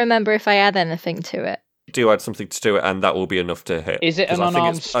trying to remember if I add anything to it. Do add something to it, and that will be enough to hit. Is it 'Cause an I think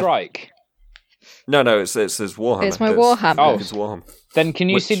unarmed it's- strike? No, it's his Warhammer. It's my Warhammer. Oh. It's Warhammer. Then can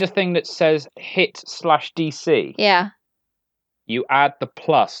you Which- see the thing that says hit/DC? Yeah. You add the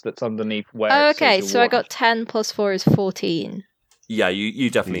plus that's underneath where Oh, it says okay, your so I Warhammer. got 10 plus 4 is 14. Yeah, you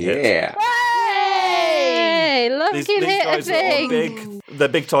definitely hit. Yeah. Hey, Lumpkin hit a guys are thing. big. They're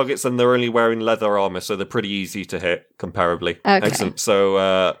big targets, and they're only wearing leather armor, so they're pretty easy to hit comparably. Okay. Excellent.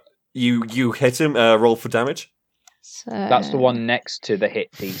 So you hit him. Roll for damage. So, That's the one next to the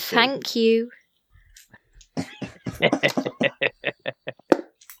hit DC. Thank you.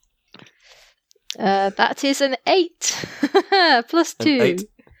 That is an 8 plus 2. 8.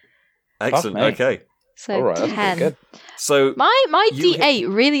 Excellent. me. Okay. So All right, that's 10. good. So My You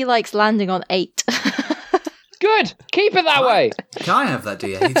D8 really likes landing on 8. Good. Keep it that way. Can I have that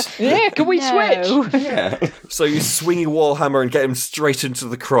D8? Yeah. Can we switch? Yeah. so you swing your warhammer and get him straight into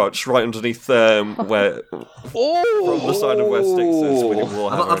the crotch, right underneath where from the side of where Sticks is with your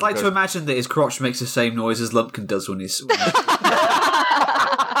warhammer. I'd like and to imagine that his crotch makes the same noise as Lumpkin does when he's...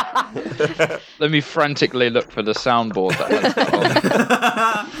 Let me frantically look for the soundboard.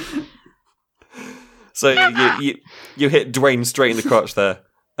 That So you hit Dwayne straight in the crotch there.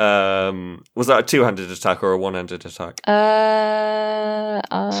 Was that a two-handed attack or a one-handed attack?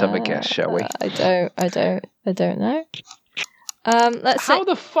 Let's have a guess, shall we? I don't know. Let's say. How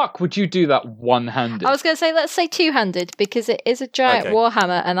the fuck would you do that one-handed? I was going to say, let's say two-handed, because it is a giant Okay.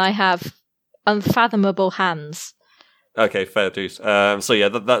 warhammer, and I have unfathomable hands. Okay, fair dues. So yeah,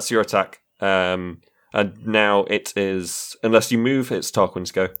 that's your attack. And now it is, unless you move, it's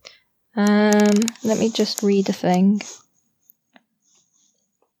Tarquin's go. Let me just read a thing.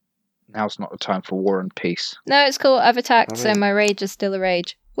 Now's not the time for war and peace. No, it's cool. I've attacked, so my rage is still a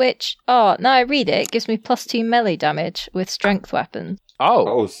rage. Which, now I read it, it gives me +2 melee damage with strength weapons. Oh,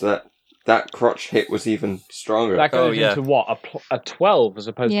 Oh, so that crotch hit was even stronger. that goes Oh, yeah. into what? A 12 as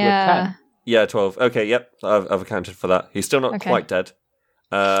opposed to a 10? Yeah, 12. Okay, yep, I've accounted for that. He's still not Okay. quite dead.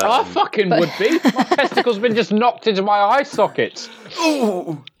 I fucking but- would be. My testicle's been just knocked into my eye sockets.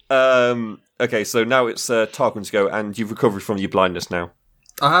 Okay, so now it's Tarquin's go, and you've recovered from your blindness now.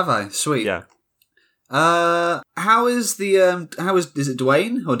 Oh, have I? Sweet. Yeah. How is is it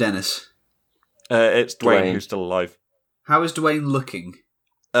Dwayne or Dennis? It's Dwayne Dwayne. who's still alive. How is Dwayne looking?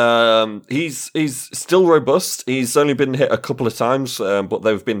 He's still robust. He's only been hit a couple of times, but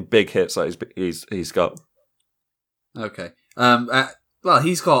they've been big hits that he's got. Okay. Well,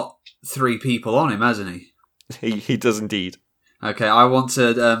 he's got 3 people on him, hasn't he? He does indeed. Okay, I want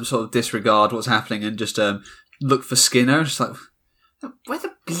to sort of disregard what's happening and just look for Skinner. Just like, where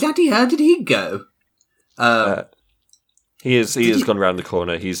the bloody hell did he go? He has you- gone round the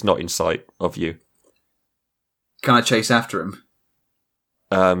corner. He's not in sight of you. Can I chase after him?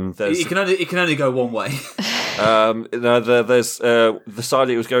 There's It can only go one way. no, there's the side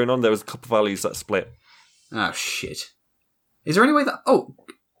it was going on. There was a couple of alleys that split. Oh shit! Is there any way that?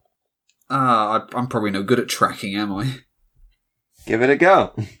 I'm probably no good at tracking, am I? Give it a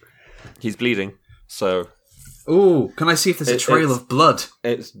go. He's bleeding, so Ooh, can I see if there's a trail it's- of blood?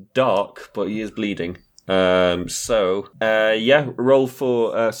 it's dark, but he is bleeding. Roll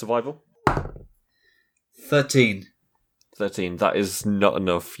for survival. 13. 13. That is not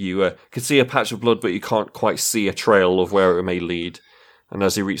enough. You can see a patch of blood, but you can't quite see a trail of where it may lead. And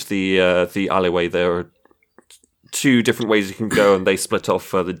as you reach the alleyway, there are 2 different ways you can go, and they split off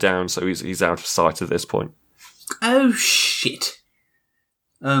further down, so he's out of sight at this point. Oh, shit.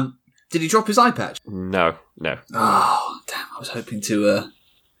 Did he drop his eye patch? No. Oh, damn, I was hoping to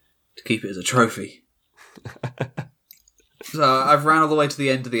keep it as a trophy. So I've ran all the way to the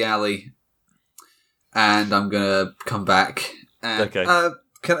end of the alley, and I'm gonna come back. And, Okay.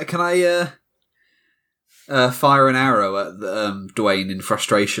 Can I fire an arrow at Dwayne in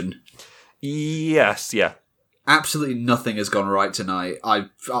frustration? Yes, yeah. Absolutely nothing has gone right tonight. I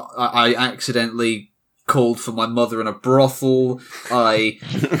accidentally called for my mother in a brothel. I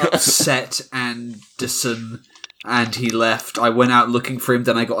upset Anderson, and he left. I went out looking for him,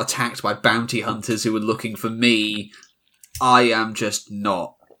 then I got attacked by bounty hunters who were looking for me. I am just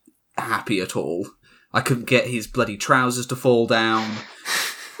not happy at all. I couldn't get his bloody trousers to fall down.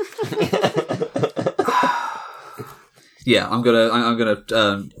 Yeah, I'm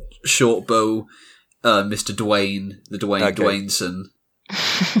gonna short bow Mr. Dwayne, the Dwayne Okay. Dwayneson.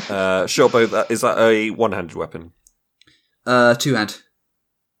 Short bow, is that a one-handed weapon? 2-hand.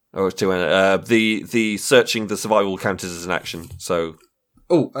 Or two-handed? The searching the survival counters as an action, so...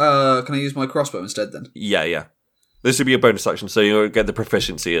 Oh, can I use my crossbow instead then? Yeah. This would be a bonus action, so you won't get the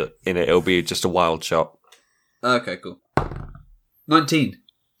proficiency in it. It'll be just a wild shot. Okay, cool. 19.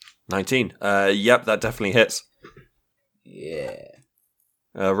 19. Yep, that definitely hits. Yeah.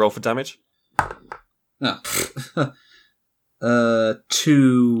 Roll for damage. No. 2.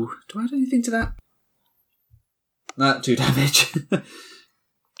 Do I add anything to that? No, 2 damage.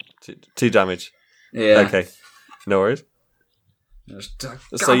 2 damage. Yeah. Okay. No worries.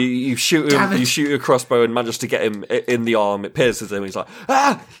 So you shoot damn him. it. You shoot a crossbow and manage to get him in the arm. It pierces him. He's like,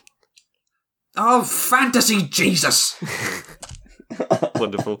 ah! Oh, fantasy Jesus!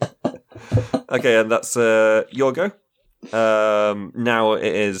 Wonderful. Okay, and that's your go. Now it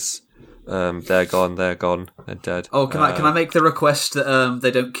is. They're gone. They're dead. Oh, can I make the request that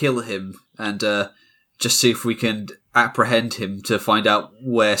they don't kill him and just see if we can apprehend him to find out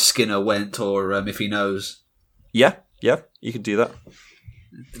where Skinner went or if he knows? Yeah, you can do that.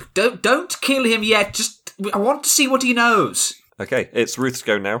 Don't kill him yet. Just I want to see what he knows. Okay, it's Ruth's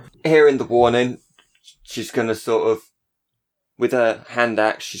go now. Hearing the warning, she's going to sort of, with her hand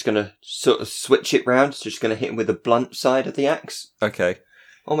axe, she's going to sort of switch it round. So she's going to hit him with the blunt side of the axe. Okay.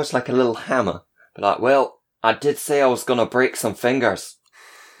 Almost like a little hammer. But like, well, I did say I was going to break some fingers.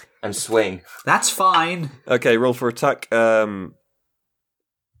 And swing. That's fine. Okay, roll for attack. Okay,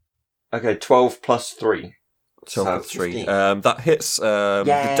 12 plus 3. 12 So, plus 3. 15. That hits. The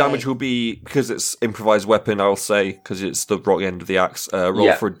Yay. damage will be, because it's improvised weapon, I'll say, because it's the wrong end of the axe. Roll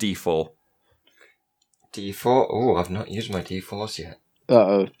Yeah. for a d4. D4? Oh, I've not used my D4s yet.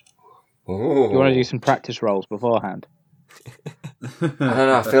 Uh-oh. Oh. You want to do some practice rolls beforehand? I don't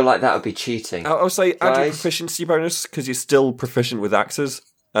know, I feel like that would be cheating. I'll say add your Guys. proficiency bonus, because you're still proficient with axes.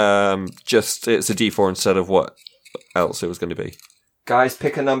 Just, it's a d4 instead of what else it was going to be. Guys,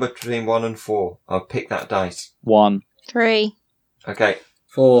 pick a number between 1 and 4. I'll pick that dice. 1. 3. Okay.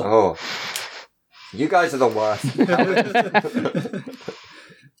 4. Oh. You guys are the worst.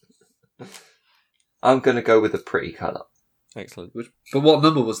 I'm going to go with a pretty colour. Excellent. But what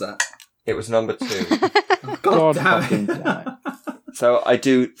number was that? It was number 2. God damn fucking it. damn it. So I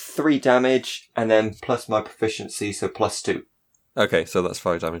do 3 damage and then plus my proficiency, so plus 2. Okay, so that's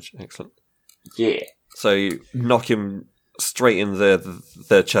 5 damage. Excellent. Yeah. So you knock him straight in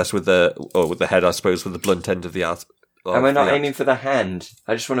the chest with the head, I suppose, with the blunt end of the axe. Am I not aiming for the hand?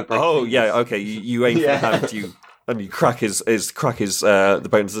 I just want to break Oh fingers. yeah, okay. You aim Yeah. for the hand, you crack his the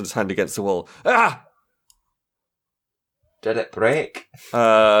bones of his hand against the wall. Ah! Did it break?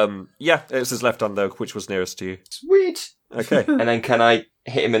 Yeah, it's his left hand though, which was nearest to you. Sweet. Okay. And then can I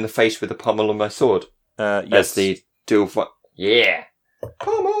hit him in the face with the pommel of my sword? Yes. As the dual Yeah.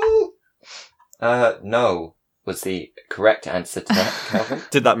 Pommel! No. Was the correct answer to that, Calvin?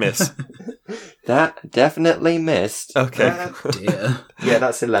 Did that miss? That definitely missed. Okay. Dear. Yeah,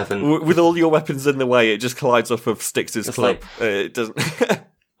 that's 11. With all your weapons in the way, it just collides off of Styx's It's club. It doesn't.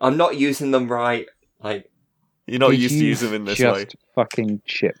 I'm not using them right. Like, You're not Did used to you using them in this just way. fucking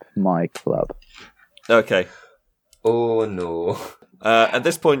chip my club. Okay. oh no. At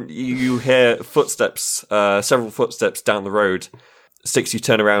this point, you hear footsteps, several footsteps down the road. Styx, you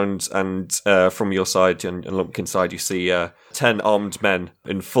turn around, and from your side and Lumpkin's side, you see 10 armed men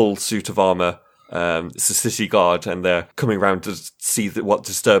in full suit of armour. It's a city guard, and they're coming around to see what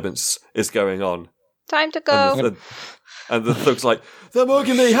disturbance is going on. Time to go. And the thug's like, they're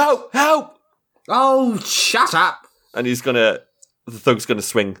mugging me, help! Oh, shut up! And the thug's gonna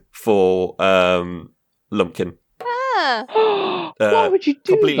swing for Lumpkin. Ah. Why would you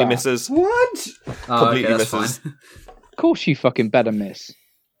do Completely that? misses. What? Oh, Completely okay, that's misses. fine. Of course you fucking better miss.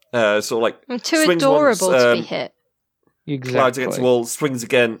 Sort of like I'm too swings adorable once, to be hit. glides against the wall, swings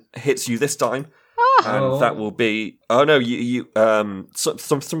again, hits you this time. Oh. And that will be... Oh no, you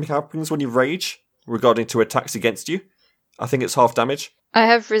something happens when you rage regarding to attacks against you. I think it's half damage. I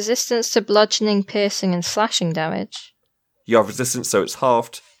have resistance to bludgeoning, piercing, and slashing damage. You have resistance, so it's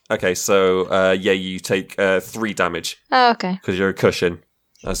halved. Okay, so you take 3 damage Oh, okay. because you're a cushion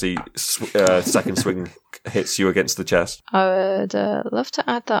as the second swing hits you against the chest. I would love to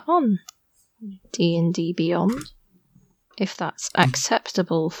add that on D&D Beyond, if that's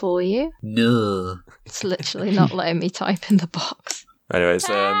acceptable for you. No. It's literally not letting me type in the box. Anyways,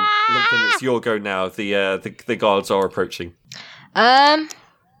 Lumpkin, it's your go now. The guards are approaching.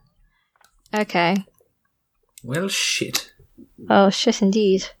 Okay. Well, shit. Oh, shit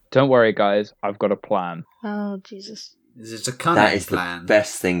indeed. Don't worry, guys. I've got a plan. Oh, Jesus. This is a cunning That is plan. the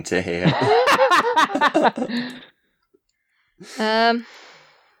best thing to hear. I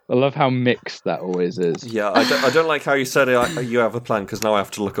love how mixed that always is. Yeah, I don't like how you said it. You have a plan because now I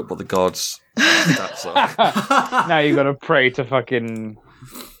have to look up what the guards' stats are. Now you got to pray to fucking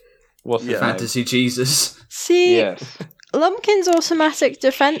what's his name? Fantasy Jesus. See, Yes. Lumpkin's automatic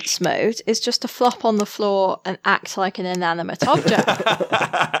defense mode is just to flop on the floor and act like an inanimate object.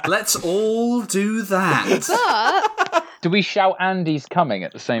 Let's all do that. But Do we shout Andy's coming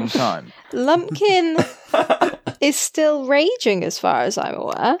at the same time? Lumpkin is still raging as far as I'm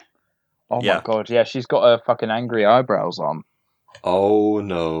aware. Oh Yeah. my god, yeah, she's got her fucking angry eyebrows on. Oh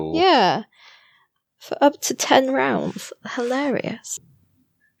no. Yeah. For up to 10 rounds. Hilarious.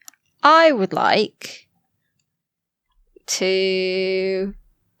 I would like to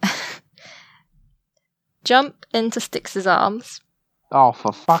jump into Styx's arms Oh,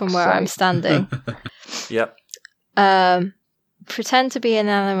 for fuck's from where sake. I'm standing. Yep. Pretend to be an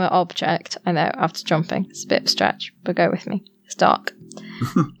inanimate object. I know, after jumping. It's a bit of a stretch, but go with me. It's dark.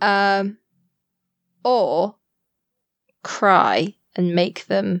 Or cry and make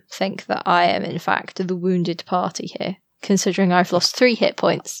them think that I am, in fact, the wounded party here, considering I've lost 3 hit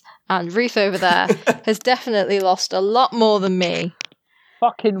points, and Ruth over there has definitely lost a lot more than me,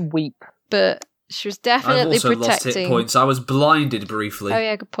 Fucking weep. but she was I've definitely also lost protecting... hit points. I was blinded briefly. Oh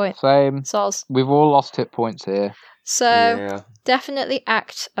yeah, good point. Same. Soz. We've all lost hit points here. So, Yeah. definitely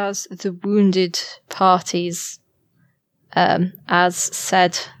act as the wounded parties, as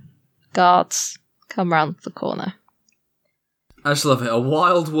said guards come round the corner. I just love it. A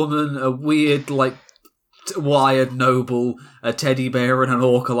wild woman, a weird, wired noble, a teddy bear, and an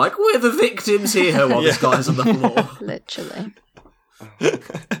orc are like, we're the victims here while this guy's on the floor. Literally.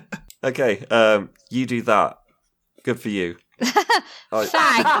 Okay, you do that. Good for you.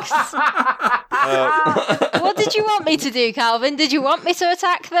 Thanks. What did you want me to do, Calvin? Did you want me to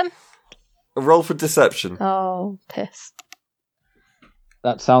attack them? Roll for deception. Oh, piss.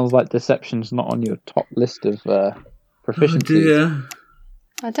 That sounds like deception's not on your top list of proficiencies. dear.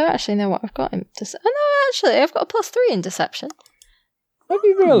 I don't actually know what I've got in deception. Oh, no, actually, I've got a +3 in deception. Have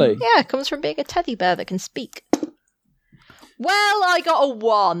you really? Yeah, it comes from being a teddy bear that can speak. Well, I got a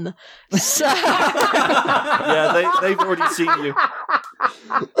 1. So... Yeah, they've already seen you.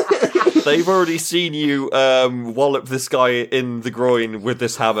 They've already seen you wallop this guy in the groin with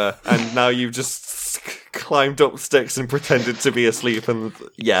this hammer, and now you've just climbed up sticks and pretended to be asleep, and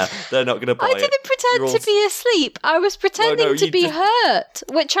yeah, they're not going to buy I it. didn't pretend You're all- to be asleep. I was pretending no, to you be did- hurt,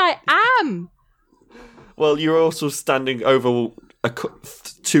 which I am. Well, you're also standing over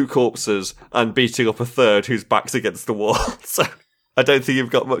 2 corpses and beating up a third whose back's against the wall, so I don't think you've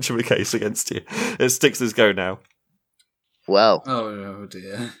got much of a case against you. It sticks as go now. Well. Oh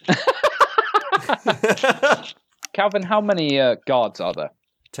dear. Calvin, how many guards are there?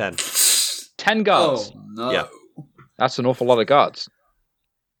 10. 10 guards. Oh no. Yeah. That's an awful lot of guards.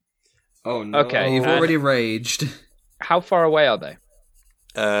 Oh no. Okay. You've And already raged. how far away are they?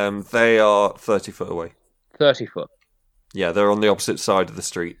 They are 30 foot away. 30 foot. Yeah, they're on the opposite side of the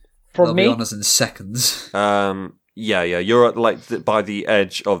street. From They'll me? be on us in seconds. Yeah, you're at, by the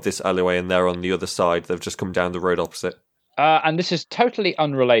edge of this alleyway, and they're on the other side. They've just come down the road opposite. And this is totally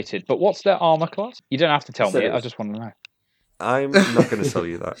unrelated, but what's their armor class? You don't have to tell me. I just want to know. I'm not going to tell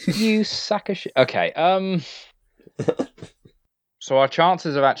you that. You sack of shit. Okay, so our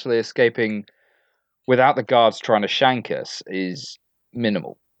chances of actually escaping without the guards trying to shank us is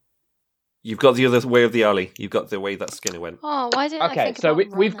minimal. You've got the other way of the alley. You've got the way that Skinner went. Oh, why didn't I Okay, think so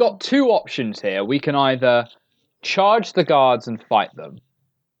about we've got running? two options here. We can either charge the guards and fight them,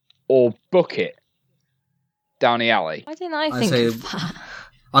 or book it down the alley. Why didn't I I think say- of that?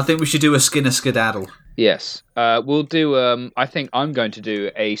 I think we should do a Skinner skedaddle. Yes. We'll do, I think I'm going to do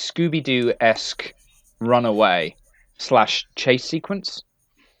a Scooby-Doo-esque runaway / chase sequence.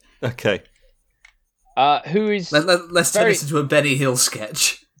 Okay. Who is... Let's turn Very- this into a Benny Hill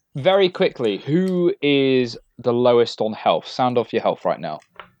sketch. Very quickly, who is the lowest on health? Sound off your health right now.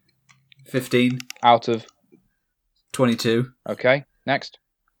 15, Out of... 22. Okay, next.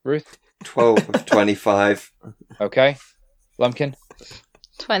 Ruth? 12 of 25. Okay. Lumpkin?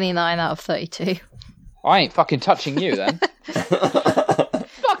 29 out of 32. I ain't fucking touching you then. Fucking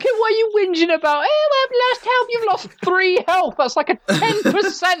what are you whinging about? Oh, I've lost health. You've lost 3 health. That's like a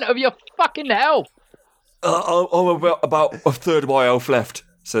 10% of your fucking health. I'm about a third of my health left,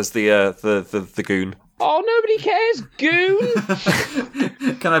 says the goon. Oh, nobody cares, goon.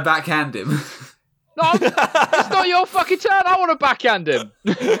 Can I backhand him? No, it's not your fucking turn. I want to backhand him.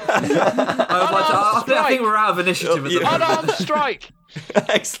 I think we're out of initiative at the moment. Unarmed strike.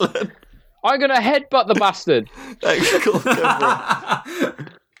 Excellent. I'm going to headbutt the bastard. Excellent. Go for it.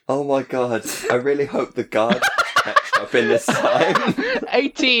 Oh my god. I really hope the guard catch up in this time.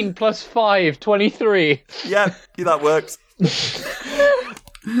 18 plus 5, 23. Yeah, that works.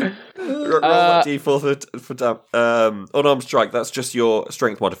 Roll that D4 for unarmed strike. That's just your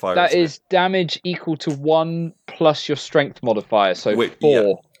strength modifier. That isn't is damage equal to 1 plus your strength modifier, so Wait, 4.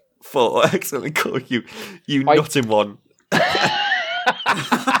 yeah. 4. Excellent. Cool. You not in one.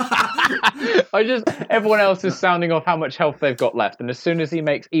 Everyone else is sounding off how much health they've got left, and as soon as he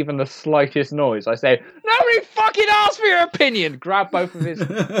makes even the slightest noise, I say, nobody fucking asked for your opinion! Grab both of his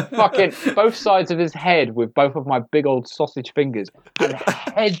both sides of his head with both of my big old sausage fingers and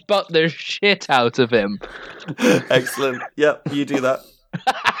headbutt the shit out of him. Excellent. Yep, you do that.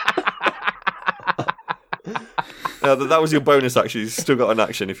 That was your bonus, actually. You've still got an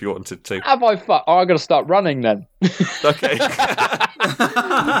action if you wanted to. Have I fuck? Oh, I gotta start running then. Okay.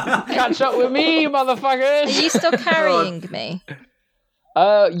 Catch up with me, motherfuckers! Are you still carrying me?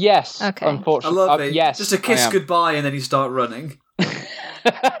 Yes. Okay. I Unfortunately. love it. Yes. Just a kiss I am. goodbye and then you start running.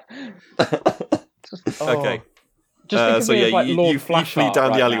 Okay. Just think of So me yeah, as, like, you Lord flee Flashheart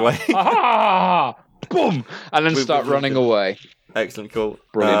down the right alleyway. now. Ah! Boom! And then With- start with- running away. Excellent, cool.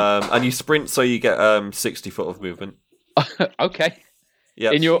 Brilliant. And you sprint, so you get 60 foot of movement. Okay.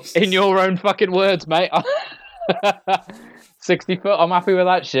 Yeah. In your own fucking words, mate. 60 foot, I'm happy with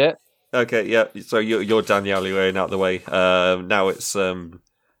that shit. Okay, yeah. So you're down the alleyway and out the way. Now it's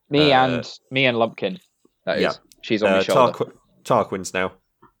Me and Lumpkin. That is. yeah. She's on my shoulder. Tarquin's now.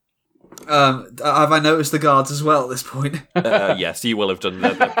 Have I noticed the guards as well at this point? Yes, you will have done.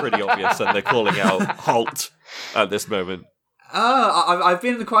 They're pretty obvious, and they're calling out halt at this moment. I've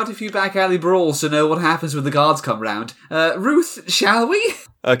been in quite a few back alley brawls to know what happens when the guards come round. Ruth, shall we?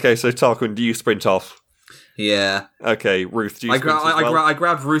 Okay, so Tarquin, do you sprint off? Yeah. Okay, Ruth, do you I sprint as well? I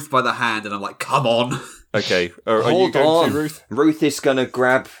grab Ruth by the hand and I'm like, come on. Okay, are you Hold going on. to, Ruth? Ruth is going to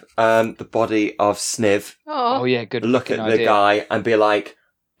grab the body of Sniv, Oh yeah, good look at fucking the idea. guy, and be like,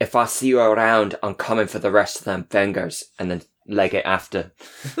 if I see you around, I'm coming for the rest of them fingers, and then leg it after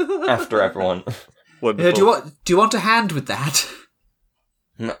everyone. Wonderful. Do you want a hand with that?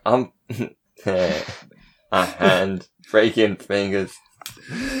 I'm a hand breaking fingers.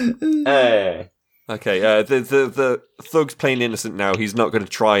 Hey. Okay, the thug's plain innocent now. He's not going to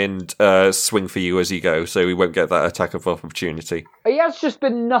try and swing for you as you go, so he won't get that attack of opportunity. He has just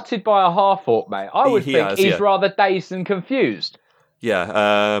been nutted by a half-orc, mate. I would He think has, he's yeah. rather dazed and confused.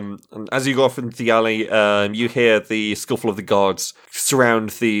 Yeah, and as you go off into the alley, you hear the scuffle of the guards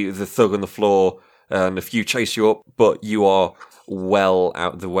surround the thug on the floor, and a few chase you up, but you are well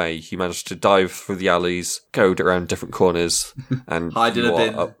out of the way. You manage to dive through the alleys, go around different corners, and Hide in you a are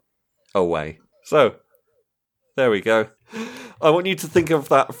bin. up, away. So, there we go. I want you to think of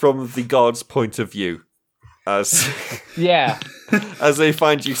that from the guards' point of view. As Yeah. as they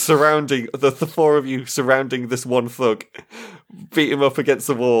find you surrounding, the four of you surrounding this one thug, beat him up against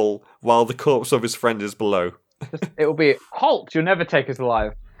the wall while the corpse of his friend is below. It'll be, halt, you'll never take us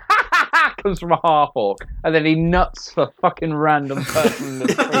alive. Comes from a half-orc. And then he nuts a fucking random person in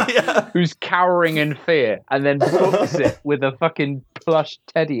the street Yeah. who's cowering in fear, and then books it with a fucking plush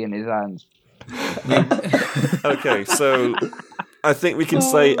teddy in his hands. Okay, so I think we can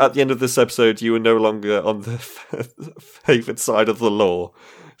say at the end of this episode you are no longer on the favoured side of the law.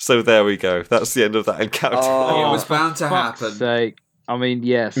 So there we go. That's the end of that encounter. Oh. It was bound to Fuck's happen. sake. I mean,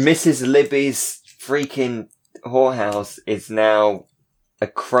 yes. Mrs. Libby's freaking whorehouse is now a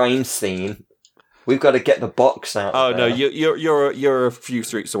crime scene. We've got to get the box out. Oh of no, there. you're a few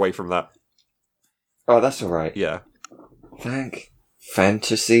streets away from that. Oh, that's all right. Yeah. Thank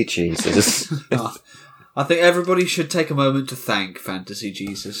Fantasy Jesus. I think everybody should take a moment to thank Fantasy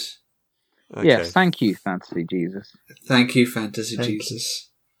Jesus. Okay. Yes, thank you, Fantasy Jesus. Thank you, Fantasy Jesus.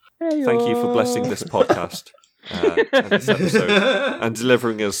 Thank you for blessing this podcast and this episode and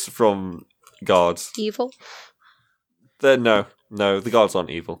delivering us from guards. Evil. No, the guards aren't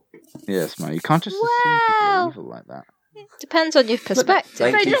evil. Yes, man. You can't just assume people are evil like that. Depends on your perspective.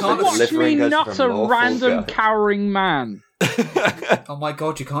 Thank They you just for watch me delivering us not from a lawful random God. cowering man. Oh my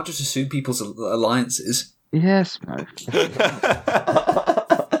god, you can't just assume people's alliances. Yes, man.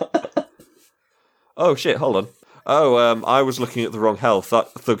 Oh shit! Hold on. Oh, I was looking at the wrong health.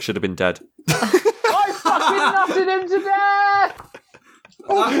 That thug should have been dead. I fucking knotted him to death!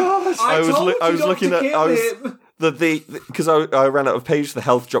 Oh god! I was looking at because I ran out of page. The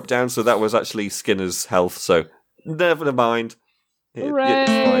health dropped down, so that was actually Skinner's health. So never mind. It's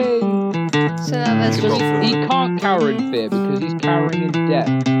fine. So now there's He can't cower in fear because he's cowering in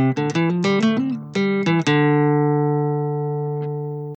death.